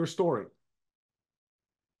 telling your story?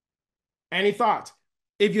 Any thoughts?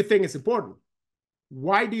 If you think it's important,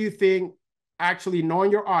 why do you think actually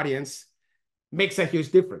knowing your audience makes a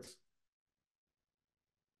huge difference?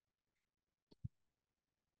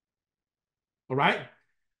 All right.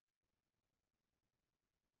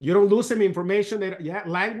 You don't lose them information.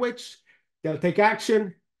 Language, they'll take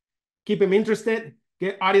action, keep them interested,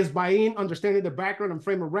 get audience buy-in, understanding the background and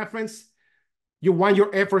frame of reference. You want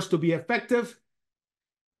your efforts to be effective.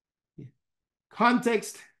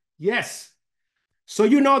 Context, yes. So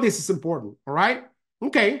you know this is important, all right?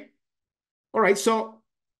 Okay. All right, so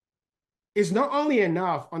it's not only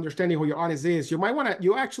enough understanding who your audience is,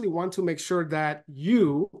 you actually want to make sure that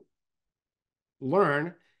you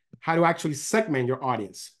learn how to actually segment your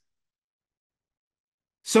audience.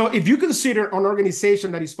 So if you consider an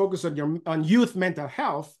organization that is focused on youth mental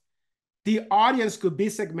health, the audience could be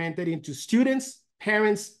segmented into students,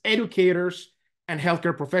 parents, educators, and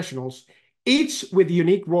healthcare professionals, each with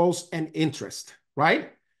unique roles and interests,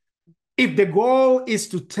 right? If the goal is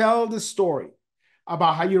to tell the story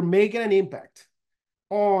about how you're making an impact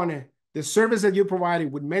on the service that you're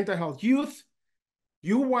providing with mental health youth,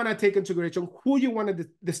 you want to take into consideration who you want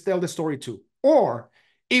to tell the story to. Or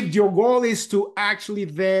if your goal is to actually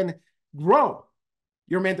then grow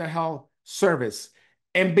your mental health service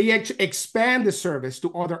and expand the service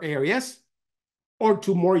to other areas or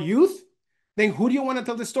to more youth, then who do you want to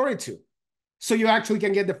tell the story to? So you actually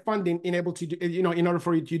can get the funding in order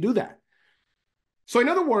for you to do that. So in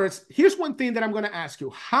other words, here's one thing that I'm going to ask you.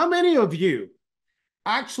 How many of you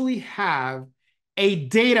actually have a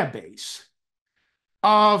database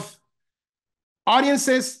of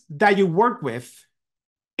audiences that you work with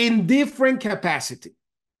in different capacity?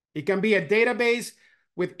 It can be a database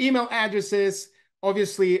with email addresses,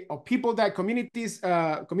 obviously, of people that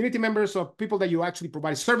community members, of people that you actually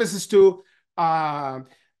provide services to,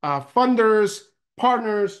 funders,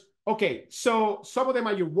 partners. Okay, so some of them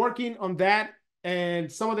are you working on that,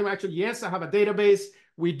 and some of them actually, yes, I have a database.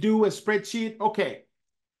 We do a spreadsheet. Okay,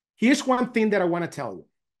 here's one thing that I want to tell you.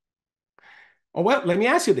 Oh, well, let me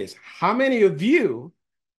ask you this. How many of you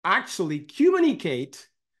actually communicate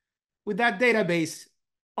with that database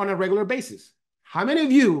on a regular basis? How many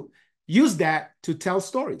of you use that to tell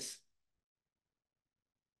stories?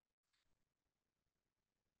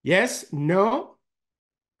 Yes, no,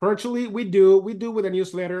 virtually we do. We do with a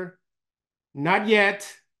newsletter. Not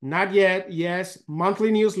yet, not yet, yes,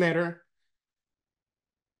 monthly newsletter.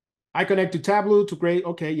 I connect to Tableau to create,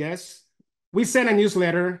 okay, yes. We send a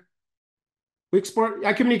newsletter.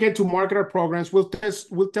 I communicate to marketer programs. We'll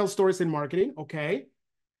tell stories in marketing, okay.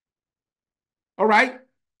 All right,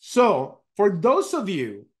 so for those of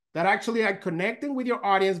you that actually are connecting with your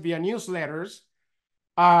audience via newsletters,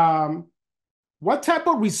 what type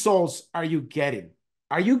of results are you getting?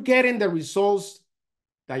 Are you getting the results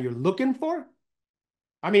that you're looking for?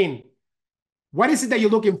 I mean, what is it that you're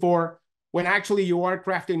looking for when actually you are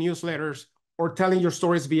crafting newsletters or telling your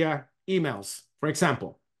stories via emails, for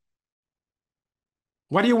example?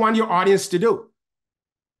 What do you want your audience to do?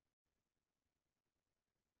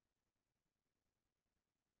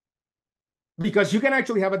 Because you can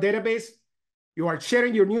actually have a database, you are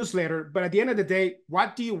sharing your newsletter, but at the end of the day,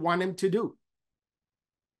 what do you want them to do?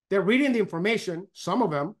 They're reading the information, some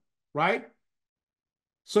of them, right?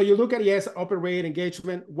 So you look at, yes, open rate,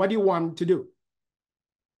 engagement, what do you want them to do?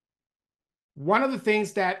 One of the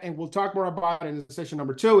things that, and we'll talk more about in session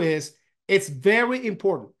number 2, is it's very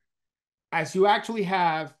important as you actually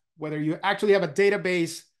have, whether you actually have a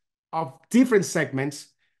database of different segments,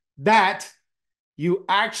 that you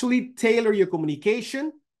actually tailor your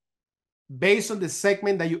communication based on the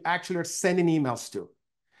segment that you actually are sending emails to.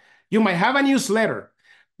 You might have a newsletter,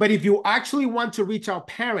 but if you actually want to reach out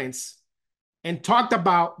parents and talk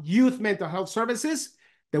about youth mental health services,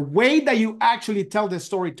 the way that you actually tell the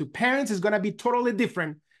story to parents is going to be totally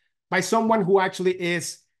different by someone who actually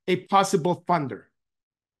is a possible funder.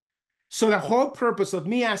 So the whole purpose of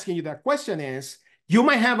me asking you that question is, you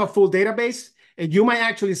might have a full database and you might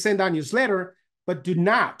actually send out a newsletter, but do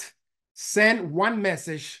not send one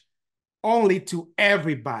message only to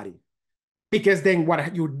everybody. Because then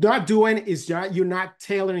what you're not doing is you're not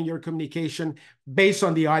tailoring your communication based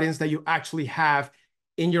on the audience that you actually have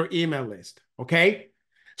in your email list, okay?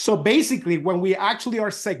 So basically, when we actually are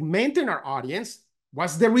segmenting our audience,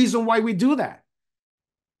 what's the reason why we do that?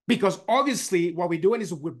 Because obviously what we're doing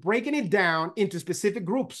is we're breaking it down into specific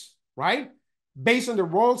groups, right? Based on the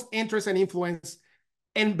roles, interests, and influence,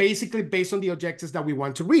 and basically based on the objectives that we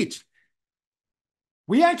want to reach.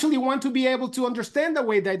 We actually want to be able to understand the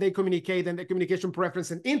way that they communicate and the communication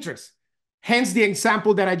preference and interest. Hence the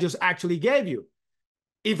example that I just actually gave you.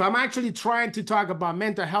 If I'm actually trying to talk about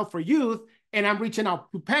mental health for youth and I'm reaching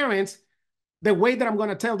out to parents, the way that I'm going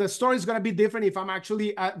to tell the story is going to be different if I'm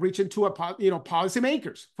actually reaching to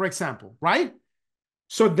policymakers, for example, right?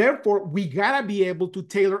 So therefore, we got to be able to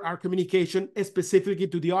tailor our communication specifically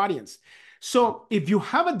to the audience. So if you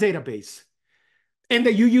have a database and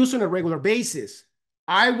that you use on a regular basis,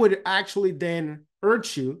 I would actually then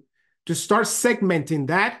urge you to start segmenting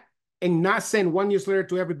that and not send one newsletter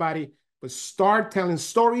to everybody, but start telling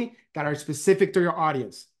stories that are specific to your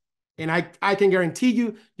audience. And I can guarantee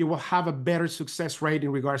you, you will have a better success rate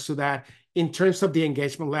in regards to that in terms of the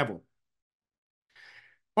engagement level.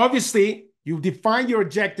 Obviously, you define your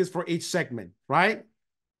objectives for each segment, right?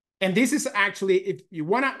 And this is actually, if you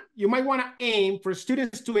might want to aim for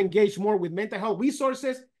students to engage more with mental health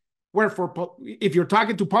resources, where if you're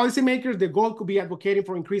talking to policymakers, the goal could be advocating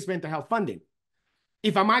for increased mental health funding.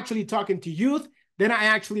 If I'm actually talking to youth, then I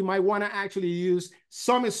actually might want to actually use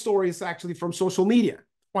some stories actually from social media.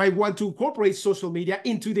 Or I want to incorporate social media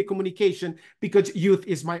into the communication because youth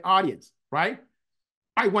is my audience, right?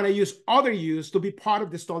 I want to use other youth to be part of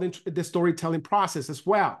the storytelling process as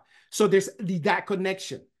well. So there's that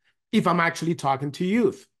connection if I'm actually talking to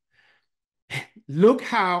youth. Look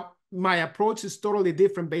how my approach is totally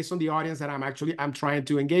different based on the audience that I'm trying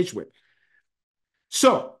to engage with.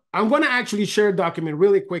 So I'm going to actually share a document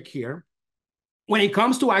really quick here. When it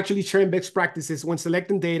comes to actually sharing best practices when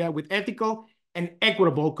selecting data with ethical and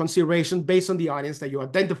equitable consideration based on the audience that you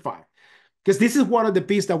identify. Because this is one of the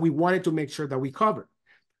pieces that we wanted to make sure that we cover.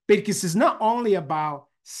 Because it's not only about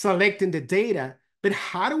selecting the data, but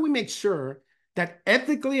how do we make sure that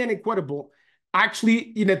ethically and equitable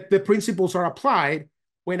actually, the principles are applied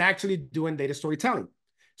when actually doing data storytelling.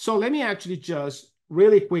 So let me actually just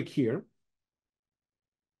really quick here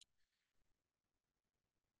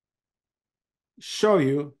show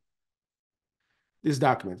you this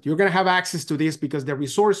document. You're going to have access to this because the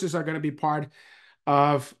resources are going to be part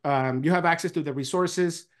of, you have access to the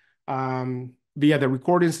resources via the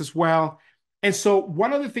recordings as well. And so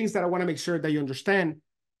one of the things that I want to make sure that you understand,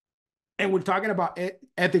 and we're talking about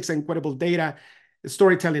ethics and equitable data,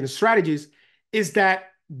 storytelling strategies, is that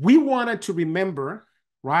we wanted to remember,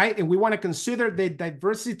 right? And we want to consider the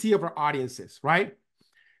diversity of our audiences, right?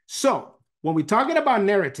 So when we're talking about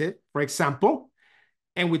narrative, for example,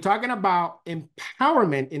 and we're talking about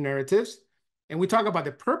empowerment in narratives, and we talk about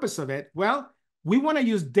the purpose of it, well, we want to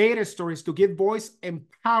use data stories to give voice and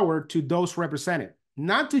power to those represented,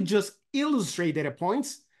 not to just illustrate data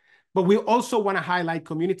points, but we also want to highlight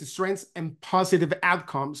community strengths and positive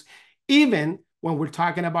outcomes, even when we're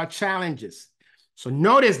talking about challenges. So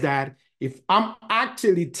notice that if I'm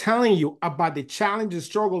actually telling you about the challenge and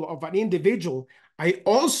struggle of an individual, I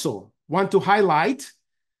also want to highlight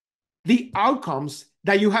the outcomes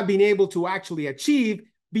that you have been able to actually achieve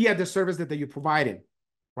via the service that you're providing,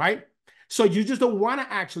 right? So you just don't want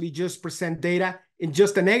to actually just present data in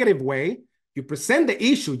just a negative way. You present the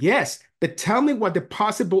issue, yes, but tell me what the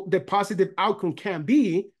positive outcome can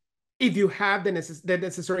be if you have the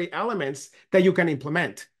necessary elements that you can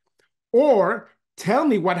implement. Or tell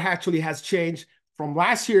me what actually has changed from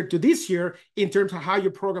last year to this year in terms of how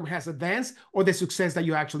your program has advanced or the success that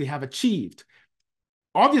you actually have achieved.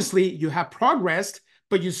 Obviously, you have progressed,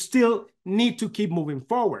 but you still need to keep moving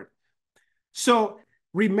forward. So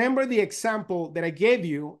remember the example that I gave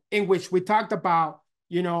you in which we talked about,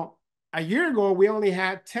 a year ago, we only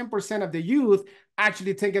had 10% of the youth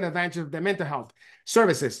actually taking advantage of the mental health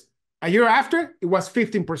services. A year after, it was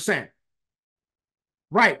 15%.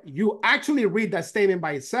 Right. You actually read that statement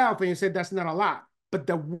by itself and you say that's not a lot. But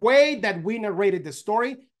the way that we narrated the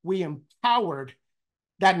story, we empowered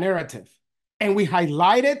that narrative and we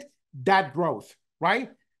highlighted that growth,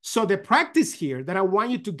 right? So the practice here that I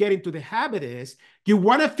want you to get into the habit is you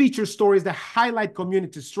want to feature stories that highlight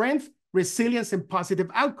community strength, resilience, and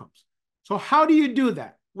positive outcomes. So how do you do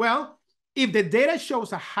that? Well, if the data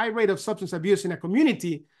shows a high rate of substance abuse in a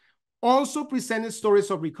community, also present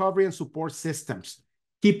stories of recovery and support systems.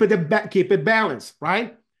 Keep it balanced,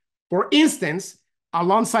 right? For instance,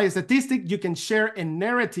 alongside a statistic, you can share a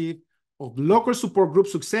narrative of local support group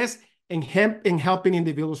success and helping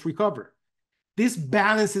individuals recover. This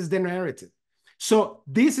balances the narrative. So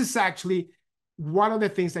this is actually one of the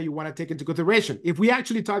things that you want to take into consideration. If we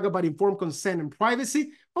actually talk about informed consent and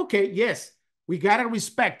privacy, okay, yes, we got to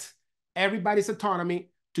respect everybody's autonomy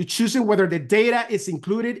to choosing whether the data is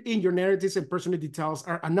included in your narratives and personal details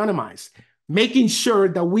are anonymized, making sure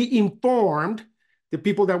that we informed the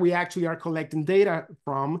people that we actually are collecting data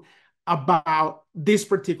from about this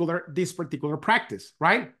particular practice,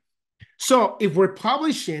 right? So if we're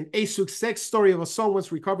publishing a success story of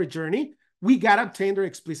someone's recovery journey, we got to obtain their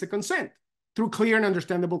explicit consent through clear and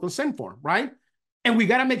understandable consent form, right? And we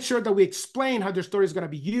got to make sure that we explain how their story is going to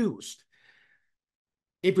be used.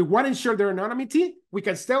 If we want to ensure their anonymity, we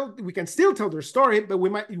can still tell their story, but we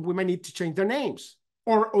might need to change their names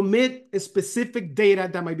or omit specific data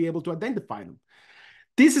that might be able to identify them.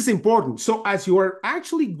 This is important. So as you are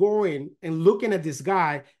actually going and looking at this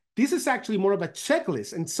guy, this is actually more of a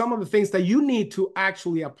checklist and some of the things that you need to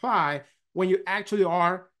actually apply when you actually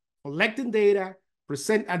are collecting data,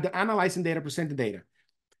 analyzing data, presenting data.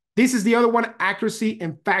 This is the other one, accuracy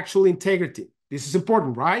and factual integrity. This is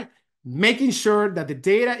important, right? Making sure that the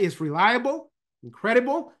data is reliable and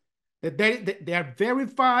credible, that they are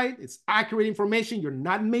verified, it's accurate information, you're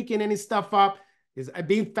not making any stuff up, it's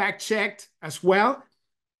being fact-checked as well.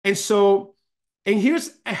 And so, and here's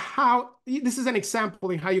how, this is an example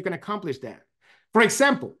in how you can accomplish that. For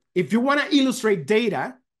example, if you want to illustrate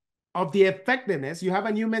data of the effectiveness, you have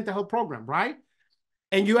a new mental health program, right?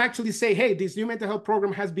 And you actually say, hey, this new mental health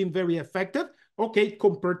program has been very effective. Okay,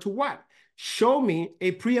 compared to what? Show me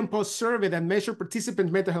a pre and post survey that measure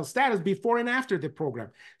participants' mental health status before and after the program.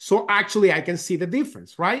 So actually I can see the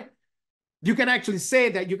difference, right? You can actually say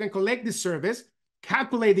that you can collect this service,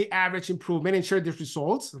 calculate the average improvement and share these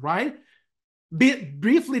results, right?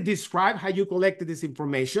 Briefly describe how you collected this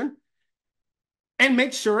information and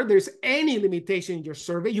make sure there's any limitation in your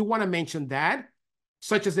survey. You want to mention that,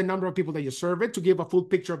 such as the number of people that you surveyed, to give a full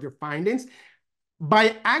picture of your findings.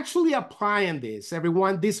 By actually applying this,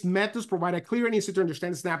 everyone, these methods provide a clear and easy to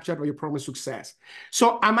understand snapshot of your program's success.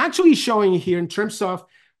 So I'm actually showing you here in terms of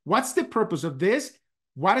what's the purpose of this,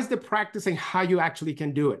 what is the practice, and how you actually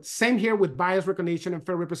can do it. Same here with bias recognition and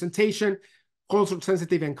fair representation, cultural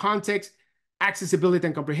sensitivity and context, accessibility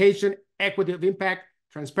and comprehension, equity of impact,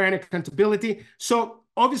 transparent accountability. So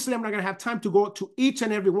obviously, I'm not going to have time to go to each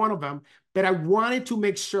and every one of them, but I wanted to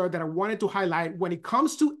make sure that I wanted to highlight when it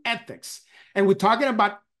comes to ethics, and we're talking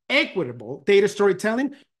about equitable data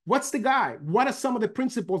storytelling, what's the guide? What are some of the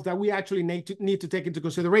principles that we actually need to take into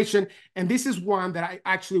consideration? And this is one that I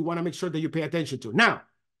actually want to make sure that you pay attention to. Now,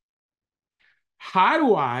 how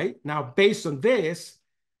do I, now based on this,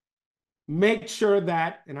 make sure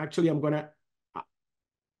that, and actually I'm going to,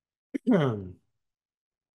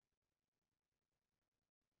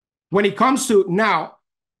 when it comes to, now,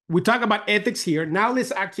 we talk about ethics here. Now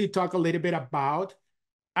let's actually talk a little bit about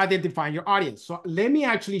identifying your audience. So let me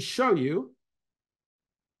actually show you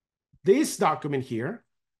this document here.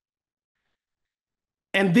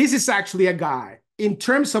 And this is actually a guide. In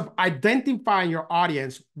terms of identifying your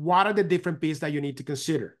audience, what are the different pieces that you need to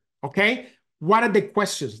consider? Okay? What are the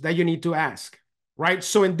questions that you need to ask? Right?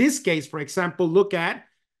 So in this case, for example, look at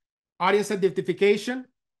audience identification.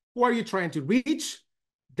 Who are you trying to reach?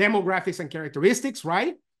 Demographics and characteristics,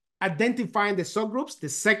 right? Identifying the subgroups, the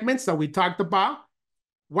segments that we talked about.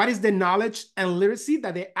 What is the knowledge and literacy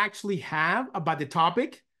that they actually have about the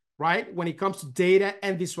topic, right? When it comes to data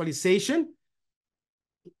and visualization.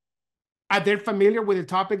 Are they familiar with the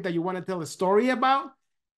topic that you want to tell a story about?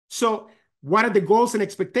 So what are the goals and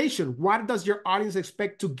expectations? What does your audience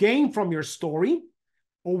expect to gain from your story?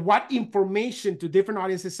 Or what information do different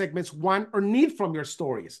audience segments want or need from your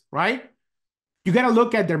stories, right? You got to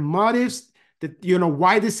look at their motives,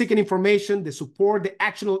 why they're seeking information, the support, the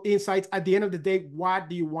actionable insights. At the end of the day, what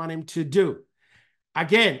do you want them to do?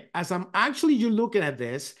 Again, as I'm actually you looking at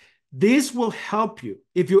this will help you.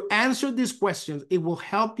 If you answer these questions, it will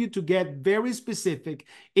help you to get very specific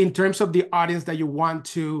in terms of the audience that you want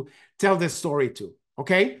to tell the story to,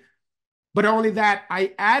 okay? But not only that,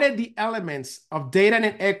 I added the elements of data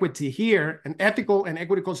and equity here, and ethical and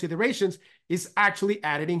equity considerations is actually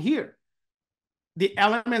added in here. The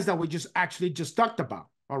elements that we just talked about,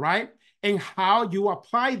 all right? And how you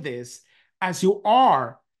apply this as you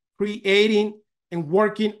are creating and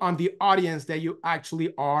working on the audience that you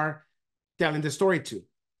actually are telling the story to.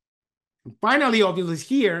 And finally, obviously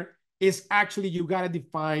here is actually you got to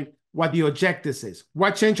define what the objectives is.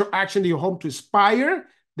 What change or action do you hope to inspire?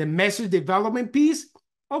 The message development piece.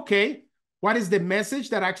 Okay, what is the message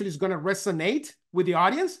that actually is going to resonate with the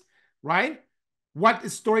audience, right? What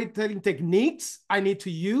storytelling techniques I need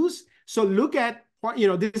to use? So look at,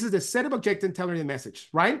 this is the set of objective and tailoring the message,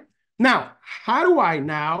 right? Now, how do I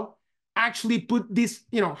now actually put this,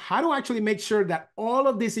 how do I actually make sure that all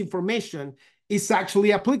of this information is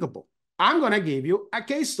actually applicable? I'm going to give you a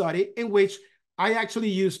case study in which I actually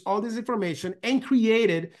used all this information and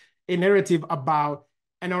created a narrative about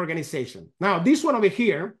an organization. Now, this one over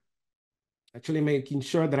here, actually making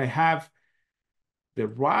sure that I have the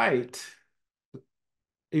right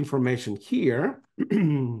information here.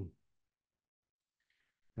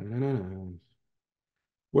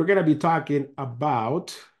 We're going to be talking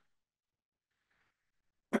about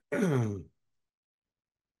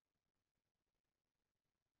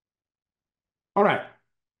all right.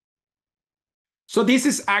 So this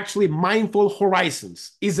is actually Mindful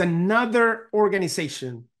Horizons, is another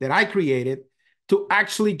organization that I created to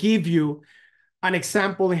actually give you an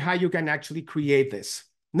example in how you can actually create this.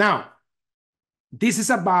 Now, this is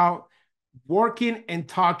about working and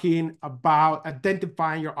talking about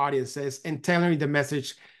identifying your audiences and tailoring the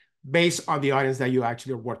message based on the audience that you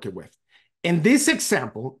actually are working with. In this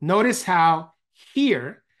example, notice how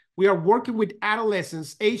here we are working with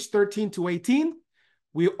adolescents aged 13 to 18.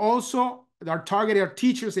 We also are targeting our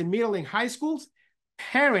teachers in middle and high schools,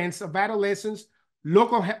 parents of adolescents,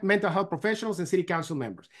 local mental health professionals, and city council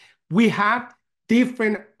members. We have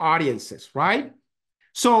different audiences, right?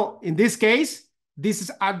 So in this case, this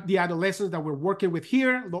is the adolescents that we're working with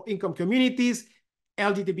here, low-income communities,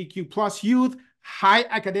 LGBTQ plus youth, high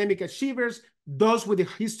academic achievers, those with a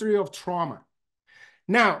history of trauma.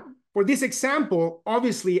 Now, for this example,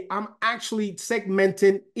 obviously, I'm actually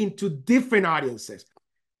segmenting into different audiences.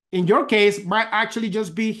 In your case, might actually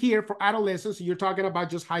just be here for adolescents. You're talking about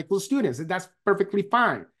just high school students, and that's perfectly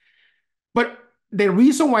fine. But the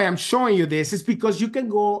reason why I'm showing you this is because you can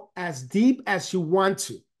go as deep as you want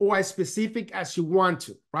to or as specific as you want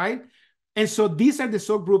to, right? And so these are the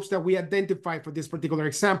subgroups that we identify for this particular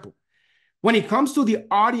example. When it comes to the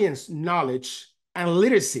audience knowledge and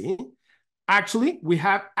literacy, actually, we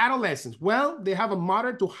have adolescents. Well, they have a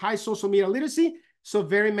moderate to high social media literacy, so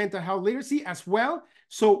very mental health literacy as well.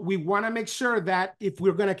 So we want to make sure that if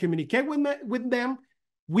we're going to communicate with them,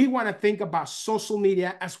 we want to think about social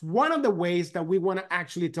media as one of the ways that we want to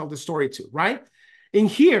actually tell the story to, right? In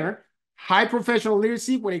here, high professional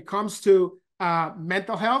literacy when it comes to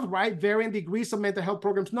mental health, right? Varying degrees of mental health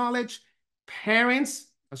programs knowledge, parents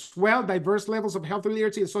as well, diverse levels of health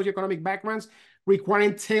literacy and socioeconomic backgrounds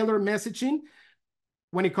requiring tailored messaging.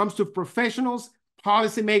 When it comes to professionals,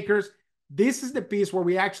 policymakers, this is the piece where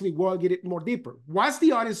we actually will get it more deeper. What's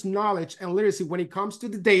the audience knowledge and literacy when it comes to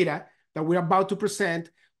the data that we're about to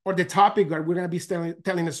present or the topic that we're going to be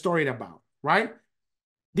telling a story about, right?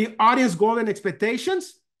 The audience goal and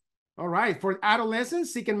expectations. All right, for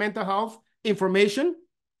adolescents seeking mental health information.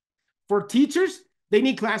 For teachers, they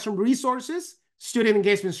need classroom resources, student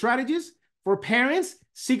engagement strategies. For parents,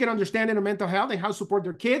 seeking understanding of mental health and how to support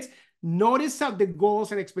their kids. Notice how the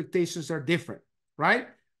goals and expectations are different, right?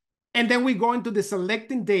 And then we go into the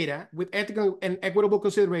selecting data with ethical and equitable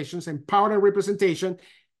considerations, empowerment and representation.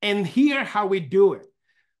 And here how we do it.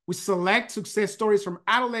 We select success stories from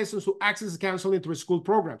adolescents who access counseling through school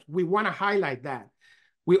programs. We want to highlight that.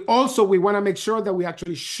 We want to make sure that we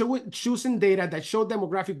actually choosing data that show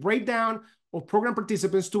demographic breakdown of program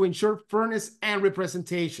participants to ensure fairness and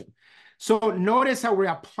representation. So notice how we're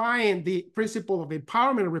applying the principle of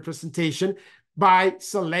empowerment and representation by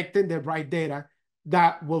selecting the right data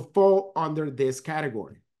that will fall under this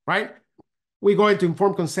category, right? We go into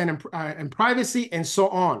informed consent and privacy and so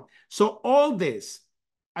on. So all this,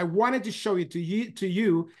 I wanted to show it to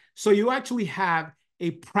you so you actually have a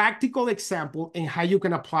practical example in how you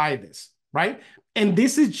can apply this, right? And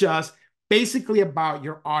this is just basically about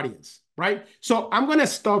your audience, right? So I'm going to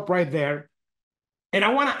stop right there. And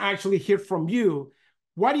I want to actually hear from you.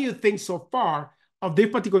 What do you think so far of this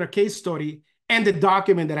particular case study and the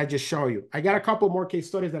document that I just showed you? I got a couple more case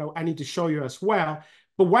studies that I need to show you as well.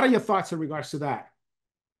 But what are your thoughts in regards to that?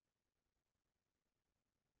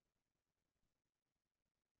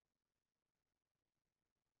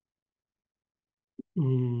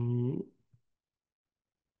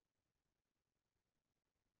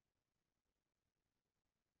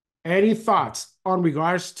 Any thoughts on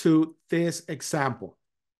regards to this example?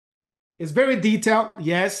 It's very detailed.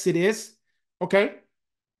 Yes, it is. Okay.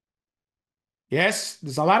 Yes,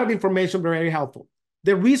 there's a lot of information, very helpful.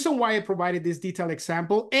 The reason why I provided this detailed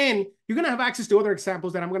example, and you're going to have access to other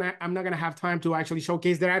examples that I'm not going to have time to actually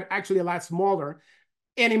showcase, that are actually a lot smaller.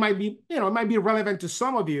 And it might be, it might be relevant to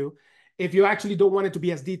some of you if you actually don't want it to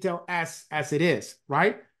be as detailed as it is,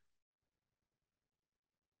 right?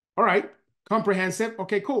 All right. Comprehensive.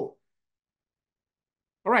 Okay, cool.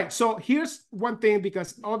 All right, so here's one thing,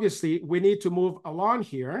 because obviously we need to move along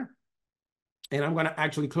here. And I'm going to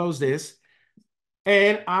actually close this.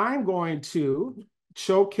 And I'm going to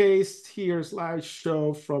showcase here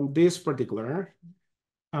slideshow from this particular.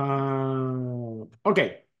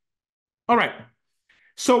 Okay. All right.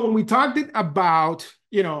 So when we talked about,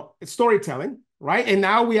 storytelling, right? And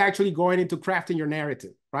now we actually going into crafting your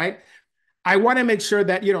narrative, right? I want to make sure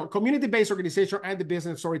that, community-based organization and the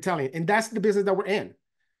business of storytelling, and that's the business that we're in.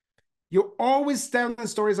 You're always telling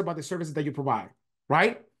stories about the services that you provide,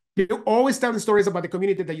 right? You're always telling stories about the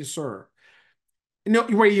community that you serve.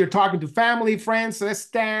 Where you're talking to family, friends,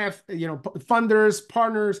 staff, funders,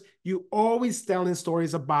 partners, you always telling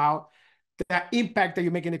stories about the impact that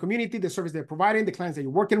you make in the community, the service they're providing, the clients that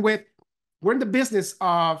you're working with. We're in the business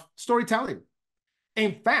of storytelling.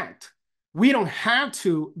 In fact, we don't have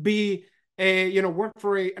to be work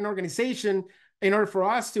for an organization in order for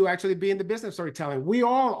us to actually be in the business of storytelling. We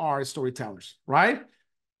all are storytellers, right?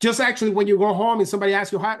 Just actually when you go home and somebody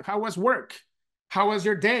asks you, how was work? How was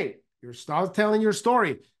your day? You're still telling your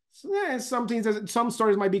story. So, some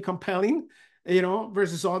stories might be compelling,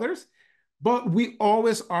 versus others. But we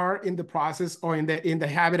always are in the process or in the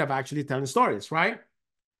habit of actually telling stories, right?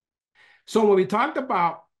 So when we talked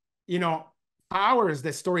about, powers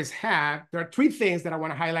that stories have, there are three things that I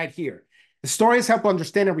want to highlight here. The stories help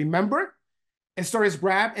understand and remember, and stories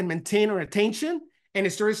grab and maintain our attention, and the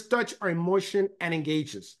stories touch our emotion and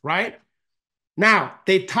engages, right? Now,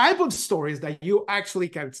 the type of stories that you actually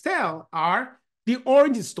can tell are the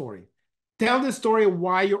origin story. Tell the story of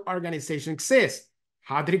why your organization exists.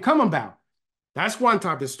 How did it come about? That's one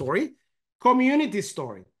type of story. Community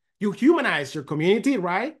story. You humanize your community,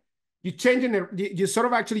 right? You changing it. You sort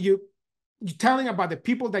of actually you're telling about the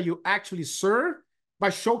people that you actually serve by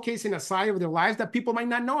showcasing a side of their lives that people might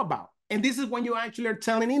not know about. And this is when you actually are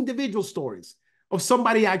telling individual stories of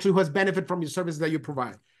somebody actually who has benefited from your services that you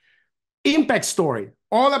provide. Impact story,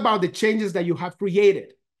 all about the changes that you have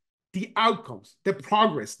created, the outcomes, the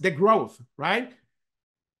progress, the growth, right?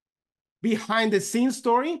 Behind the scenes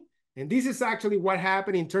story, and this is actually what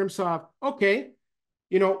happened in terms of, okay,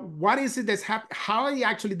 what is it that's happened? How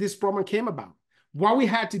actually this problem came about? What we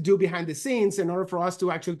had to do behind the scenes in order for us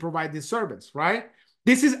to actually provide this service, right?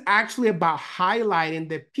 This is actually about highlighting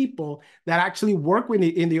the people that actually work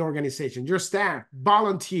in the organization, your staff,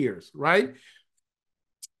 volunteers, right?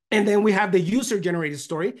 And then we have the user-generated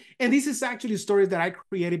story. And this is actually stories that I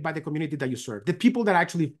created by the community that you serve, the people that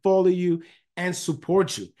actually follow you and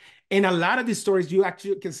support you. And a lot of these stories, you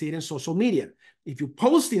actually can see it in social media. If you're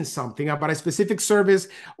posting something about a specific service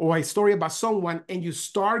or a story about someone, and you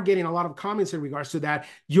start getting a lot of comments in regards to that,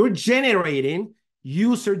 you're generating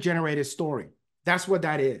user-generated story. That's what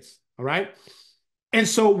that is, all right? And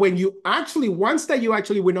so when you actually, once that you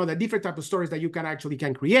actually we know the different type of stories that you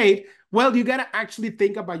can create, well, you got to actually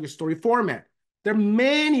think about your story format. There are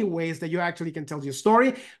many ways that you actually can tell your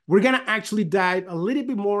story. We're going to actually dive a little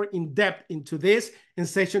bit more in depth into this in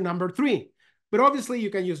session number 3. But obviously you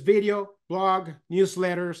can use video, blog,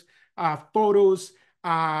 newsletters, photos,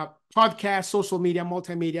 podcast, social media,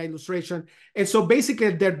 multimedia, illustration. And so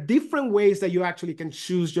basically there are different ways that you actually can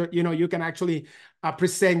choose your, you can actually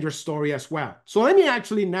present your story as well. So let me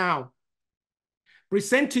actually now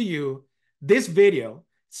present to you this video.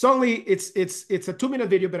 It's a 2-minute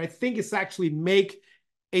video, but I think it's actually make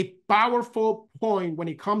a powerful point when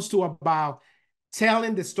it comes to about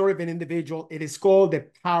telling the story of an individual. It is called The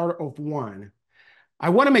Power of One. I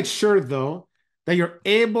want to make sure though that you're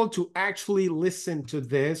able to actually listen to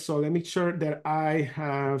this. So let me make sure that I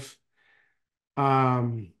have, I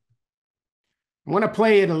want to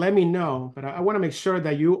play it and let me know, but I want to make sure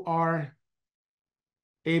that you are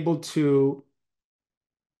able to.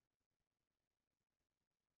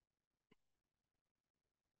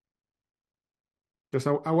 Because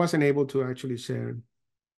I wasn't able to actually share.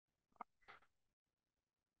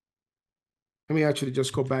 Let me actually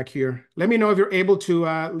just go back here. Let me know if you're able to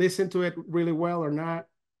listen to it really well or not.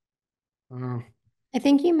 I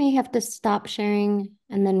think you may have to stop sharing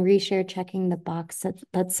and then reshare, checking the box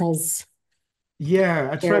that says.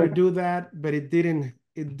 Yeah, I tried to do that, but it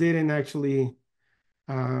didn't actually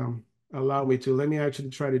allow me to. Let me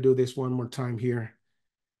actually try to do this one more time here.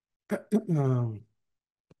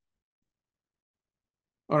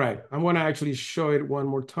 All right, I'm going to actually show it one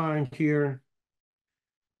more time here.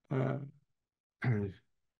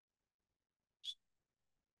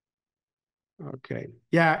 Okay.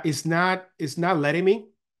 Yeah, it's not letting me,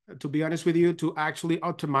 to be honest with you, to actually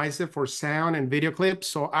optimize it for sound and video clips.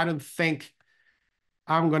 So I don't think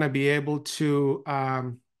I'm gonna be able to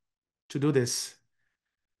do this.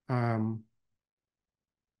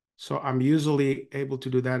 So I'm usually able to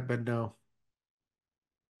do that, but no,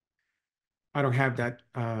 I don't have that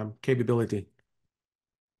capability.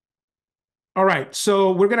 All right,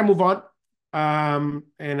 so we're gonna move on, and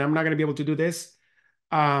I'm not gonna be able to do this.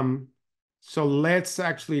 So let's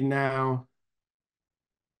actually now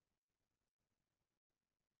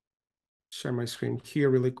share my screen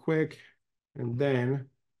here really quick, and then,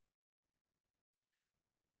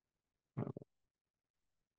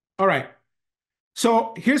 all right.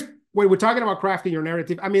 So here's when we're talking about crafting your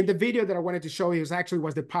narrative. I mean, the video that I wanted to show you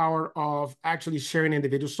was the power of actually sharing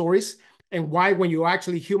individual stories, and why when you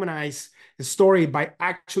actually humanize the story by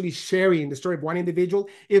actually sharing the story of one individual,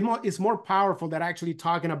 it's more powerful than actually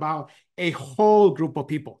talking about a whole group of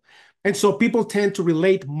people. And so people tend to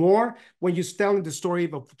relate more when you're telling the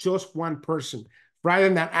story of just one person, rather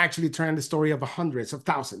than actually telling the story of hundreds of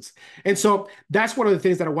thousands. And so that's one of the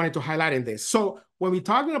things that I wanted to highlight in this. So when we're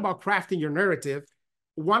talking about crafting your narrative,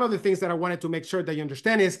 one of the things that I wanted to make sure that you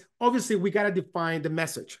understand is, obviously, we got to define the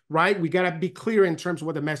message, right? We got to be clear in terms of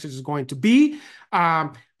what the message is going to be.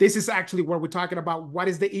 This is actually where we're talking about what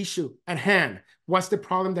is the issue at hand? What's the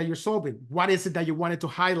problem that you're solving? What is it that you wanted to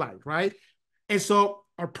highlight, right? And so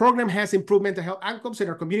our program has improved mental health outcomes in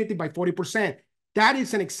our community by 40%. That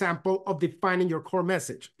is an example of defining your core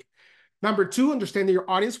message. Number two, understanding your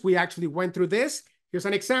audience. We actually went through this. Here's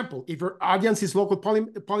an example. If your audience is local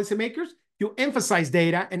policymakers, you emphasize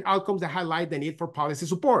data and outcomes that highlight the need for policy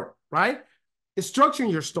support, right? Structuring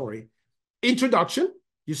your story. Introduction,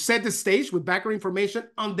 you set the stage with background information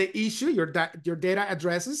on the issue your data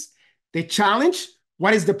addresses. The challenge,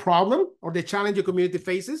 what is the problem or the challenge your community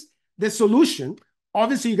faces? The solution,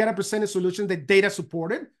 obviously you got to present a solution that data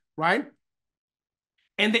supported, right?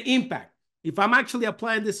 And the impact. If I'm actually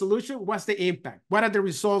applying the solution, what's the impact? What are the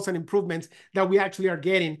results and improvements that we actually are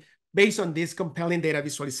getting based on these compelling data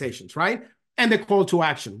visualizations, right? And the call to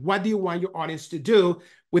action. What do you want your audience to do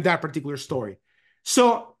with that particular story?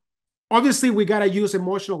 So obviously, we got to use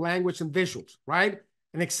emotional language and visuals, right?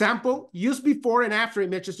 An example, use before and after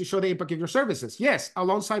images to show the impact of your services. Yes,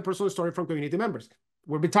 alongside personal story from community members.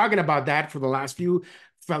 We've been talking about that for the last few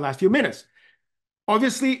minutes.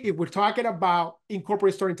 Obviously, if we're talking about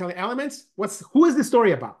incorporate storytelling elements, who is the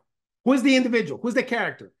story about? Who is the individual? Who's the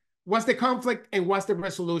character? What's the conflict and what's the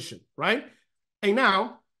resolution, right? And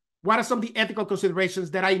now, what are some of the ethical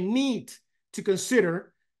considerations that I need to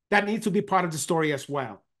consider that need to be part of the story as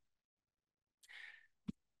well?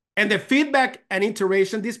 And the feedback and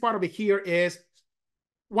iteration, this part of it here is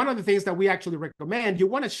one of the things that we actually recommend. You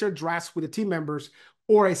want to share drafts with the team members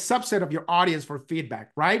or a subset of your audience for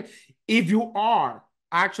feedback, right? If you are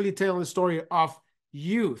actually telling a story of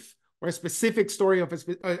youth or a specific story of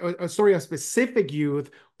a story of specific youth,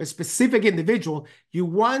 a specific individual, you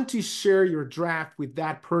want to share your draft with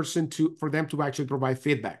that person for them to actually provide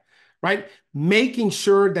feedback, right? Making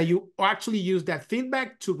sure that you actually use that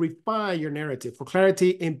feedback to refine your narrative for clarity,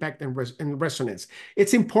 impact, and resonance.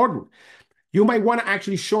 It's important. You might want to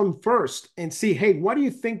actually show them first and see, hey, what do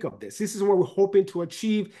you think of this? This is what we're hoping to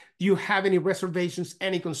achieve. Do you have any reservations,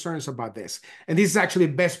 any concerns about this? And this is actually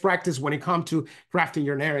best practice when it comes to crafting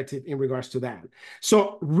your narrative in regards to that.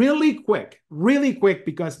 So really quick,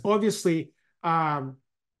 because obviously,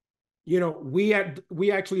 we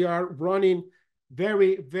actually are running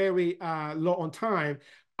very, very low on time.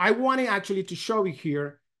 I wanted actually to show you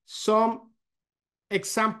here some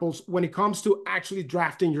examples when it comes to actually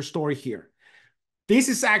drafting your story here. This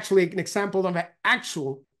is actually an example of an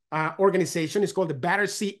actual organization. It's called the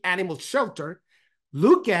Battersea Animal Shelter.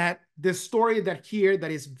 Look at the story that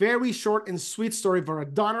is very short and sweet story for a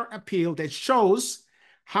donor appeal that shows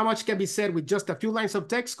how much can be said with just a few lines of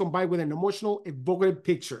text combined with an emotional, evocative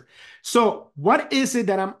picture. So what is it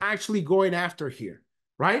that I'm actually going after here,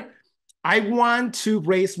 right? I want to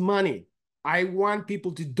raise money. I want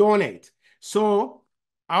people to donate. So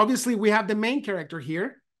obviously we have the main character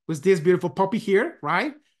here, with this beautiful puppy here,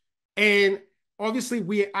 right? And obviously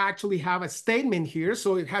we actually have a statement here.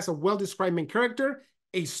 So it has a well-described main character,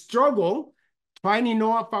 a struggle. Tiny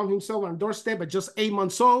Noah found himself on a doorstep at just 8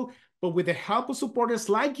 months old, but with the help of supporters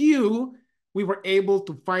like you, we were able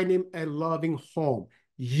to find him a loving home.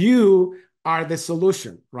 You are the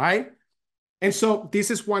solution, right? And so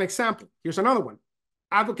this is one example. Here's another one.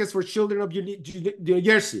 Advocates for Children of New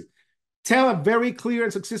Jersey. Tell a very clear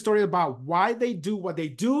and succinct story about why they do what they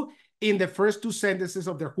do in the first 2 sentences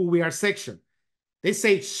of their Who We Are section. They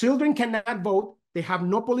say children cannot vote. They have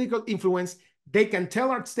no political influence. They can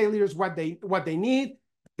tell our state leaders what they need.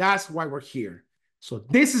 That's why we're here. So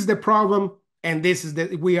this is the problem, and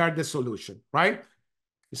we are the solution, right?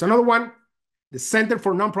 It's another one. The Center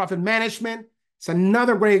for Nonprofit Management. It's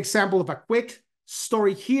another great example of a quick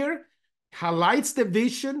story here highlights the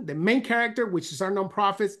vision, the main character, which is our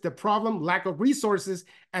nonprofits, the problem, lack of resources,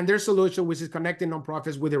 and their solution, which is connecting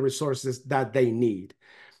nonprofits with the resources that they need.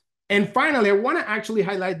 And finally, I want to actually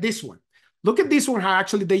highlight this one. Look at this one, how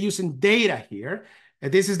actually they're using data here.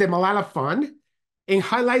 And this is the Malala Fund, and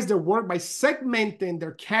highlights their work by segmenting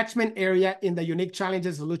their catchment area in the unique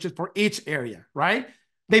challenges and solutions for each area, right?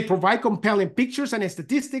 They provide compelling pictures and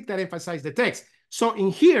statistics that emphasize the text. So in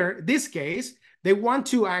here, this case, they want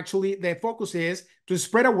to actually, their focus is to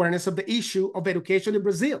spread awareness of the issue of education in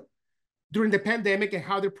Brazil during the pandemic and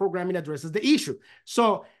how their programming addresses the issue.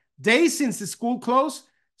 So days since the school closed,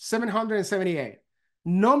 778.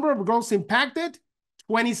 Number of girls impacted,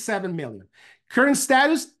 27 million. Current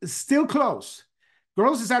status is still closed.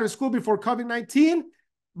 Girls is out of school before COVID-19,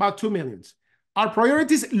 about 2 million. Our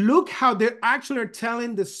priorities, look how they actually are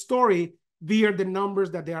telling the story via the numbers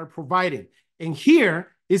that they are providing. And here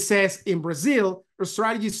it says in Brazil, our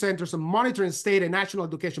strategy centers on monitoring state and national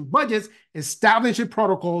education budgets, establishing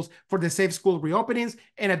protocols for the safe school reopenings,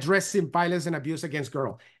 and addressing violence and abuse against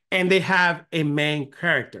girls. And they have a main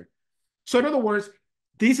character. So in other words,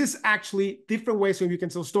 this is actually different ways when you can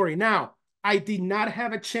tell story. Now, I did not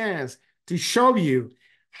have a chance to show you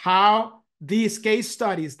how these case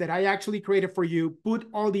studies that I actually created for you put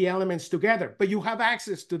all the elements together, but you have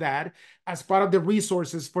access to that as part of the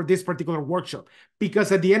resources for this particular workshop.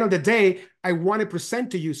 Because at the end of the day, I want to present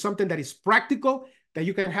to you something that is practical, that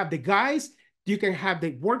you can have the guides, you can have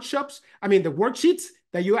the workshops, the worksheets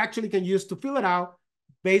that you actually can use to fill it out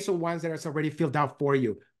based on ones that are already filled out for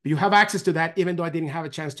you. But you have access to that, even though I didn't have a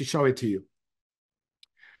chance to show it to you.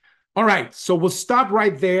 All right, so we'll stop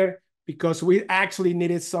right there because we actually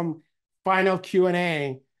needed some final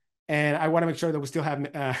Q&A, and I want to make sure that we still have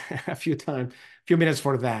a few minutes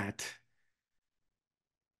for that.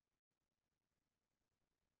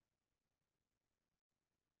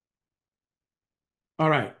 All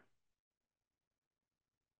right.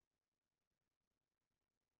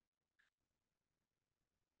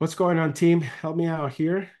 What's going on, team? Help me out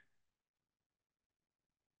here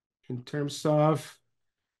in terms of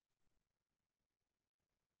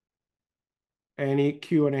any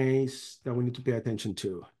Q&As that we need to pay attention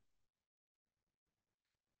to.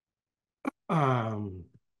 All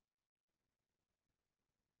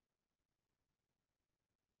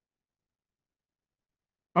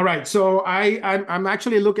right, so I'm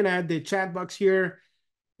actually looking at the chat box here.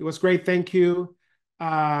 It was great, thank you.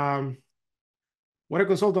 What a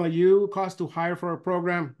consultant like you cost to hire for a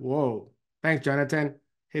program? Whoa, thanks, Jonathan.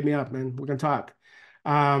 Hit me up, man. We can talk.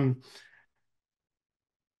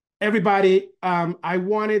 Everybody, I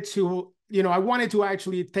wanted to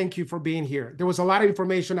actually thank you for being here. There was a lot of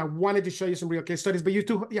information. I wanted to show you some real case studies, but you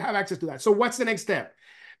have access to that. So what's the next step?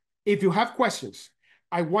 If you have questions,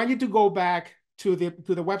 I want you to go back to the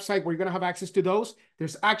website where you're going to have access to those.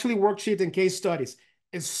 There's actually worksheets and case studies.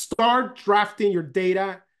 And start drafting your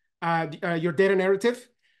data narrative.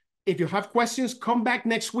 If you have questions, come back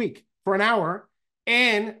next week for an hour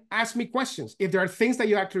and ask me questions. If there are things that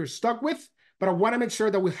you actually are stuck with, but I want to make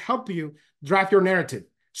sure that we help you draft your narrative.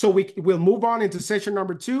 So we'll move on into session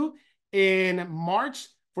number 2 in March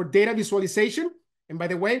for data visualization. And by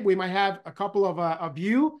the way, we might have a couple of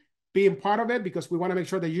you being part of it because we want to make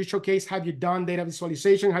sure that you showcase, have you done data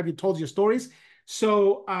visualization? Have you told your stories?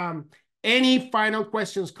 So any final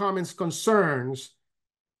questions, comments, concerns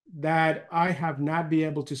that I have not been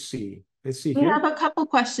able to see? Let's see here. We have a couple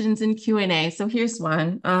questions in Q&A. So here's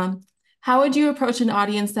one. How would you approach an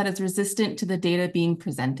audience that is resistant to the data being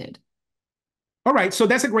presented? All right, so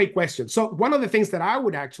that's a great question. So one of the things that I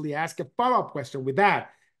would actually ask a follow-up question with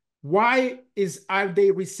that, are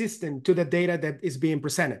they resistant to the data that is being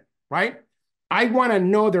presented, right? I want to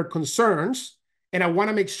know their concerns, and I want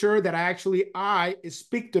to make sure that I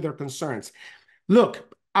speak to their concerns.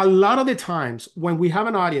 Look, a lot of the times when we have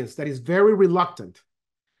an audience that is very reluctant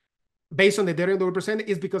based on the data that we present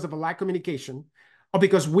is because of a lack of communication or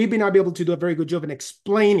because we've been able to do a very good job in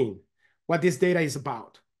explaining what this data is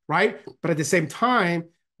about, right? But at the same time,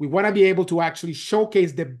 we want to be able to actually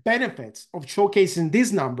showcase the benefits of showcasing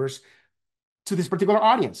these numbers to this particular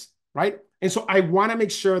audience, right? And so I want to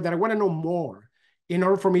make sure that I want to know more in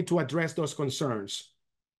order for me to address those concerns.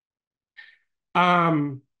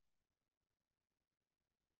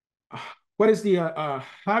 What is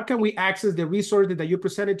how can we access the resources that you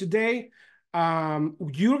presented today?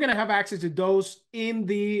 You're going to have access to those in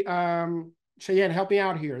the, Cheyenne, help me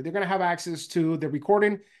out here. They're going to have access to the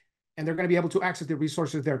recording and they're going to be able to access the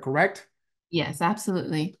resources there, correct? Yes,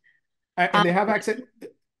 absolutely. And they have access,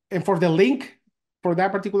 and for the link for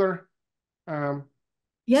that particular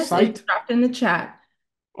yes, site? it's dropped in the chat.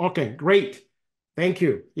 Okay, great. Thank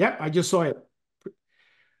you. Yep, I just saw it.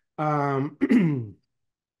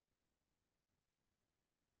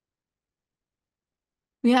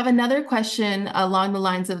 We have another question along the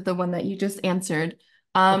lines of the one that you just answered.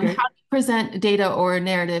 Okay. How do you present data or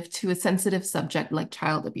narrative to a sensitive subject like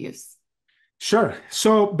child abuse? Sure.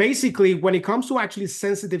 So basically, when it comes to actually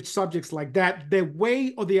sensitive subjects like that, the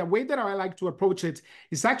way that I like to approach it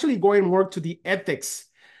is actually going more to the ethics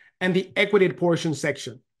and the equity portion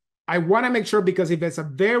section. I want to make sure, because if it's a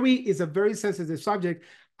very sensitive subject,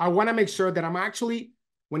 I want to make sure that I'm actually,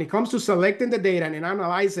 when it comes to selecting the data and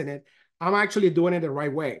analyzing it, I'm actually doing it the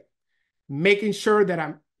right way. Making sure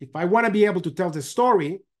that if I want to be able to tell the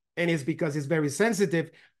story, and it's because it's very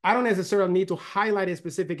sensitive, I don't necessarily need to highlight a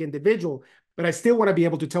specific individual, but I still want to be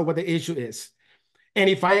able to tell what the issue is. And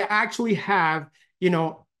if I actually have,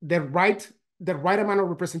 the right amount of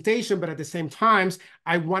representation, but at the same time,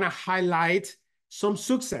 I want to highlight some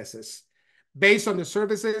successes based on the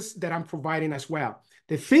services that I'm providing as well.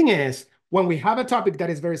 The thing is, when we have a topic that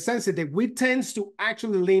is very sensitive, we tend to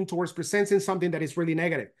actually lean towards presenting something that is really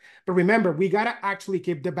negative. But remember, we got to actually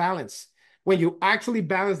keep the balance. When you actually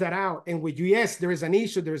balance that out, and when yes, there is an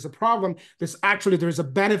issue, there is a problem, there's a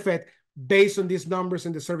benefit based on these numbers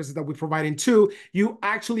and the services that we're providing too, you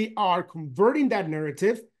actually are converting that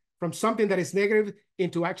narrative from something that is negative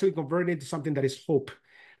into actually converting it to something that is hope.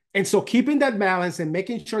 And so keeping that balance and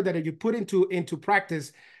making sure that you put into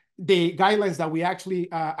practice the guidelines that we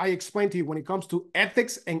actually, I explained to you when it comes to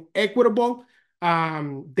ethics and equitable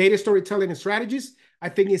data storytelling and strategies, I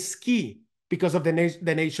think is key because of the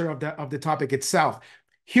nature of the topic itself.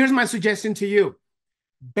 Here's my suggestion to you.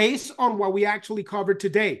 Based on what we actually covered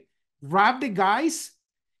today, grab the guys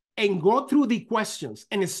and go through the questions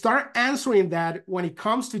and start answering that when it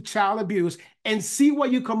comes to child abuse, and see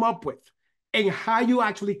what you come up with and how you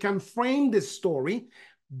actually can frame this story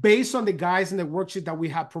based on the guides and the worksheet that we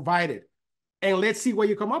have provided. And let's see what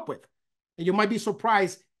you come up with. And you might be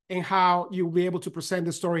surprised in how you'll be able to present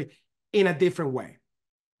the story in a different way.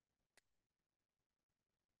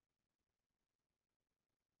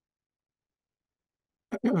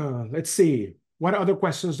 Let's see. What other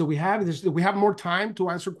questions do we have? Do we have more time to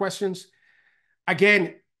answer questions?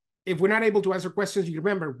 Again, if we're not able to answer questions, you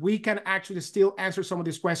remember, we can actually still answer some of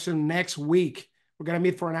these questions next week. We're going to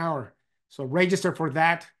meet for an hour. So register for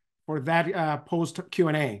that post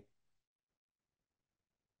Q&A.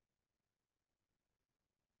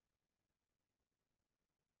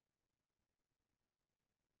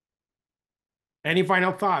 Any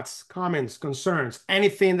final thoughts, comments, concerns,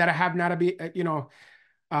 anything that I have not be,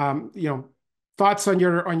 thoughts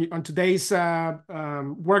on today's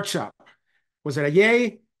workshop? Was it a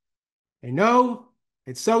yay? A no?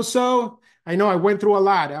 It's so-so? I know I went through a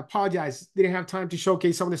lot. I apologize. Didn't have time to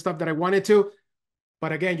showcase some of the stuff that I wanted to.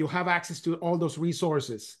 But again, you have access to all those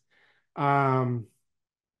resources. Thank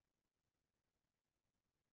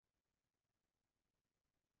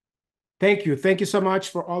you. Thank you so much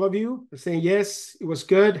for all of you for saying yes, it was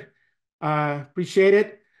good. Appreciate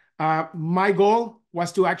it. My goal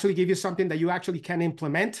was to actually give you something that you actually can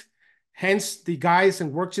implement. Hence the guides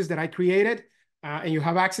and worksheets that I created and you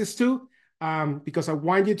have access to, because I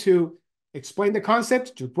want you to explain the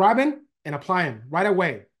concept, to grab them and apply them right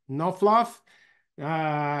away. No fluff.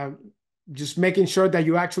 Just making sure that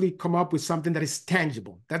you actually come up with something that is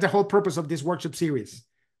tangible. That's the whole purpose of this workshop series.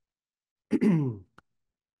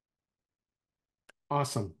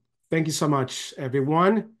 Awesome. Thank you so much,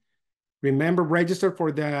 everyone. Remember, register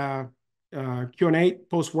for the Q&A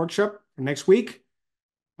post-workshop next week.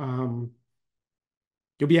 You'll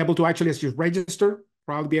be able to actually, as you register,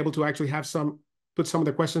 probably be able to actually have put some of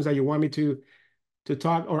the questions that you want me to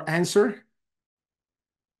talk or answer.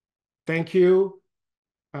 Thank you,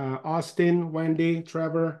 Austin, Wendy,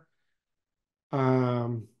 Trevor.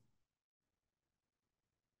 Thank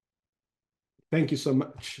you so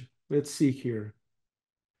much. Let's see here.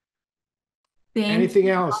 Anything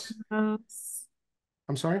else? Carlos.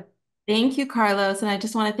 I'm sorry? Thank you, Carlos. And I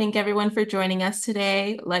just want to thank everyone for joining us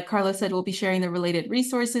today. Like Carlos said, we'll be sharing the related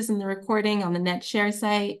resources in the recording on the NetShare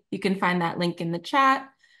site. You can find that link in the chat.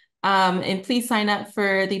 And please sign up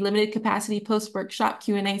for the limited capacity post-workshop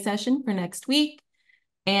Q&A session for next week.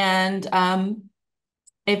 And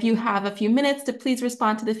if you have a few minutes to please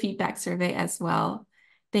respond to the feedback survey as well.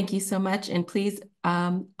 Thank you so much. And please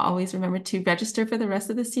always remember to register for the rest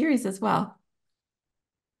of the series as well.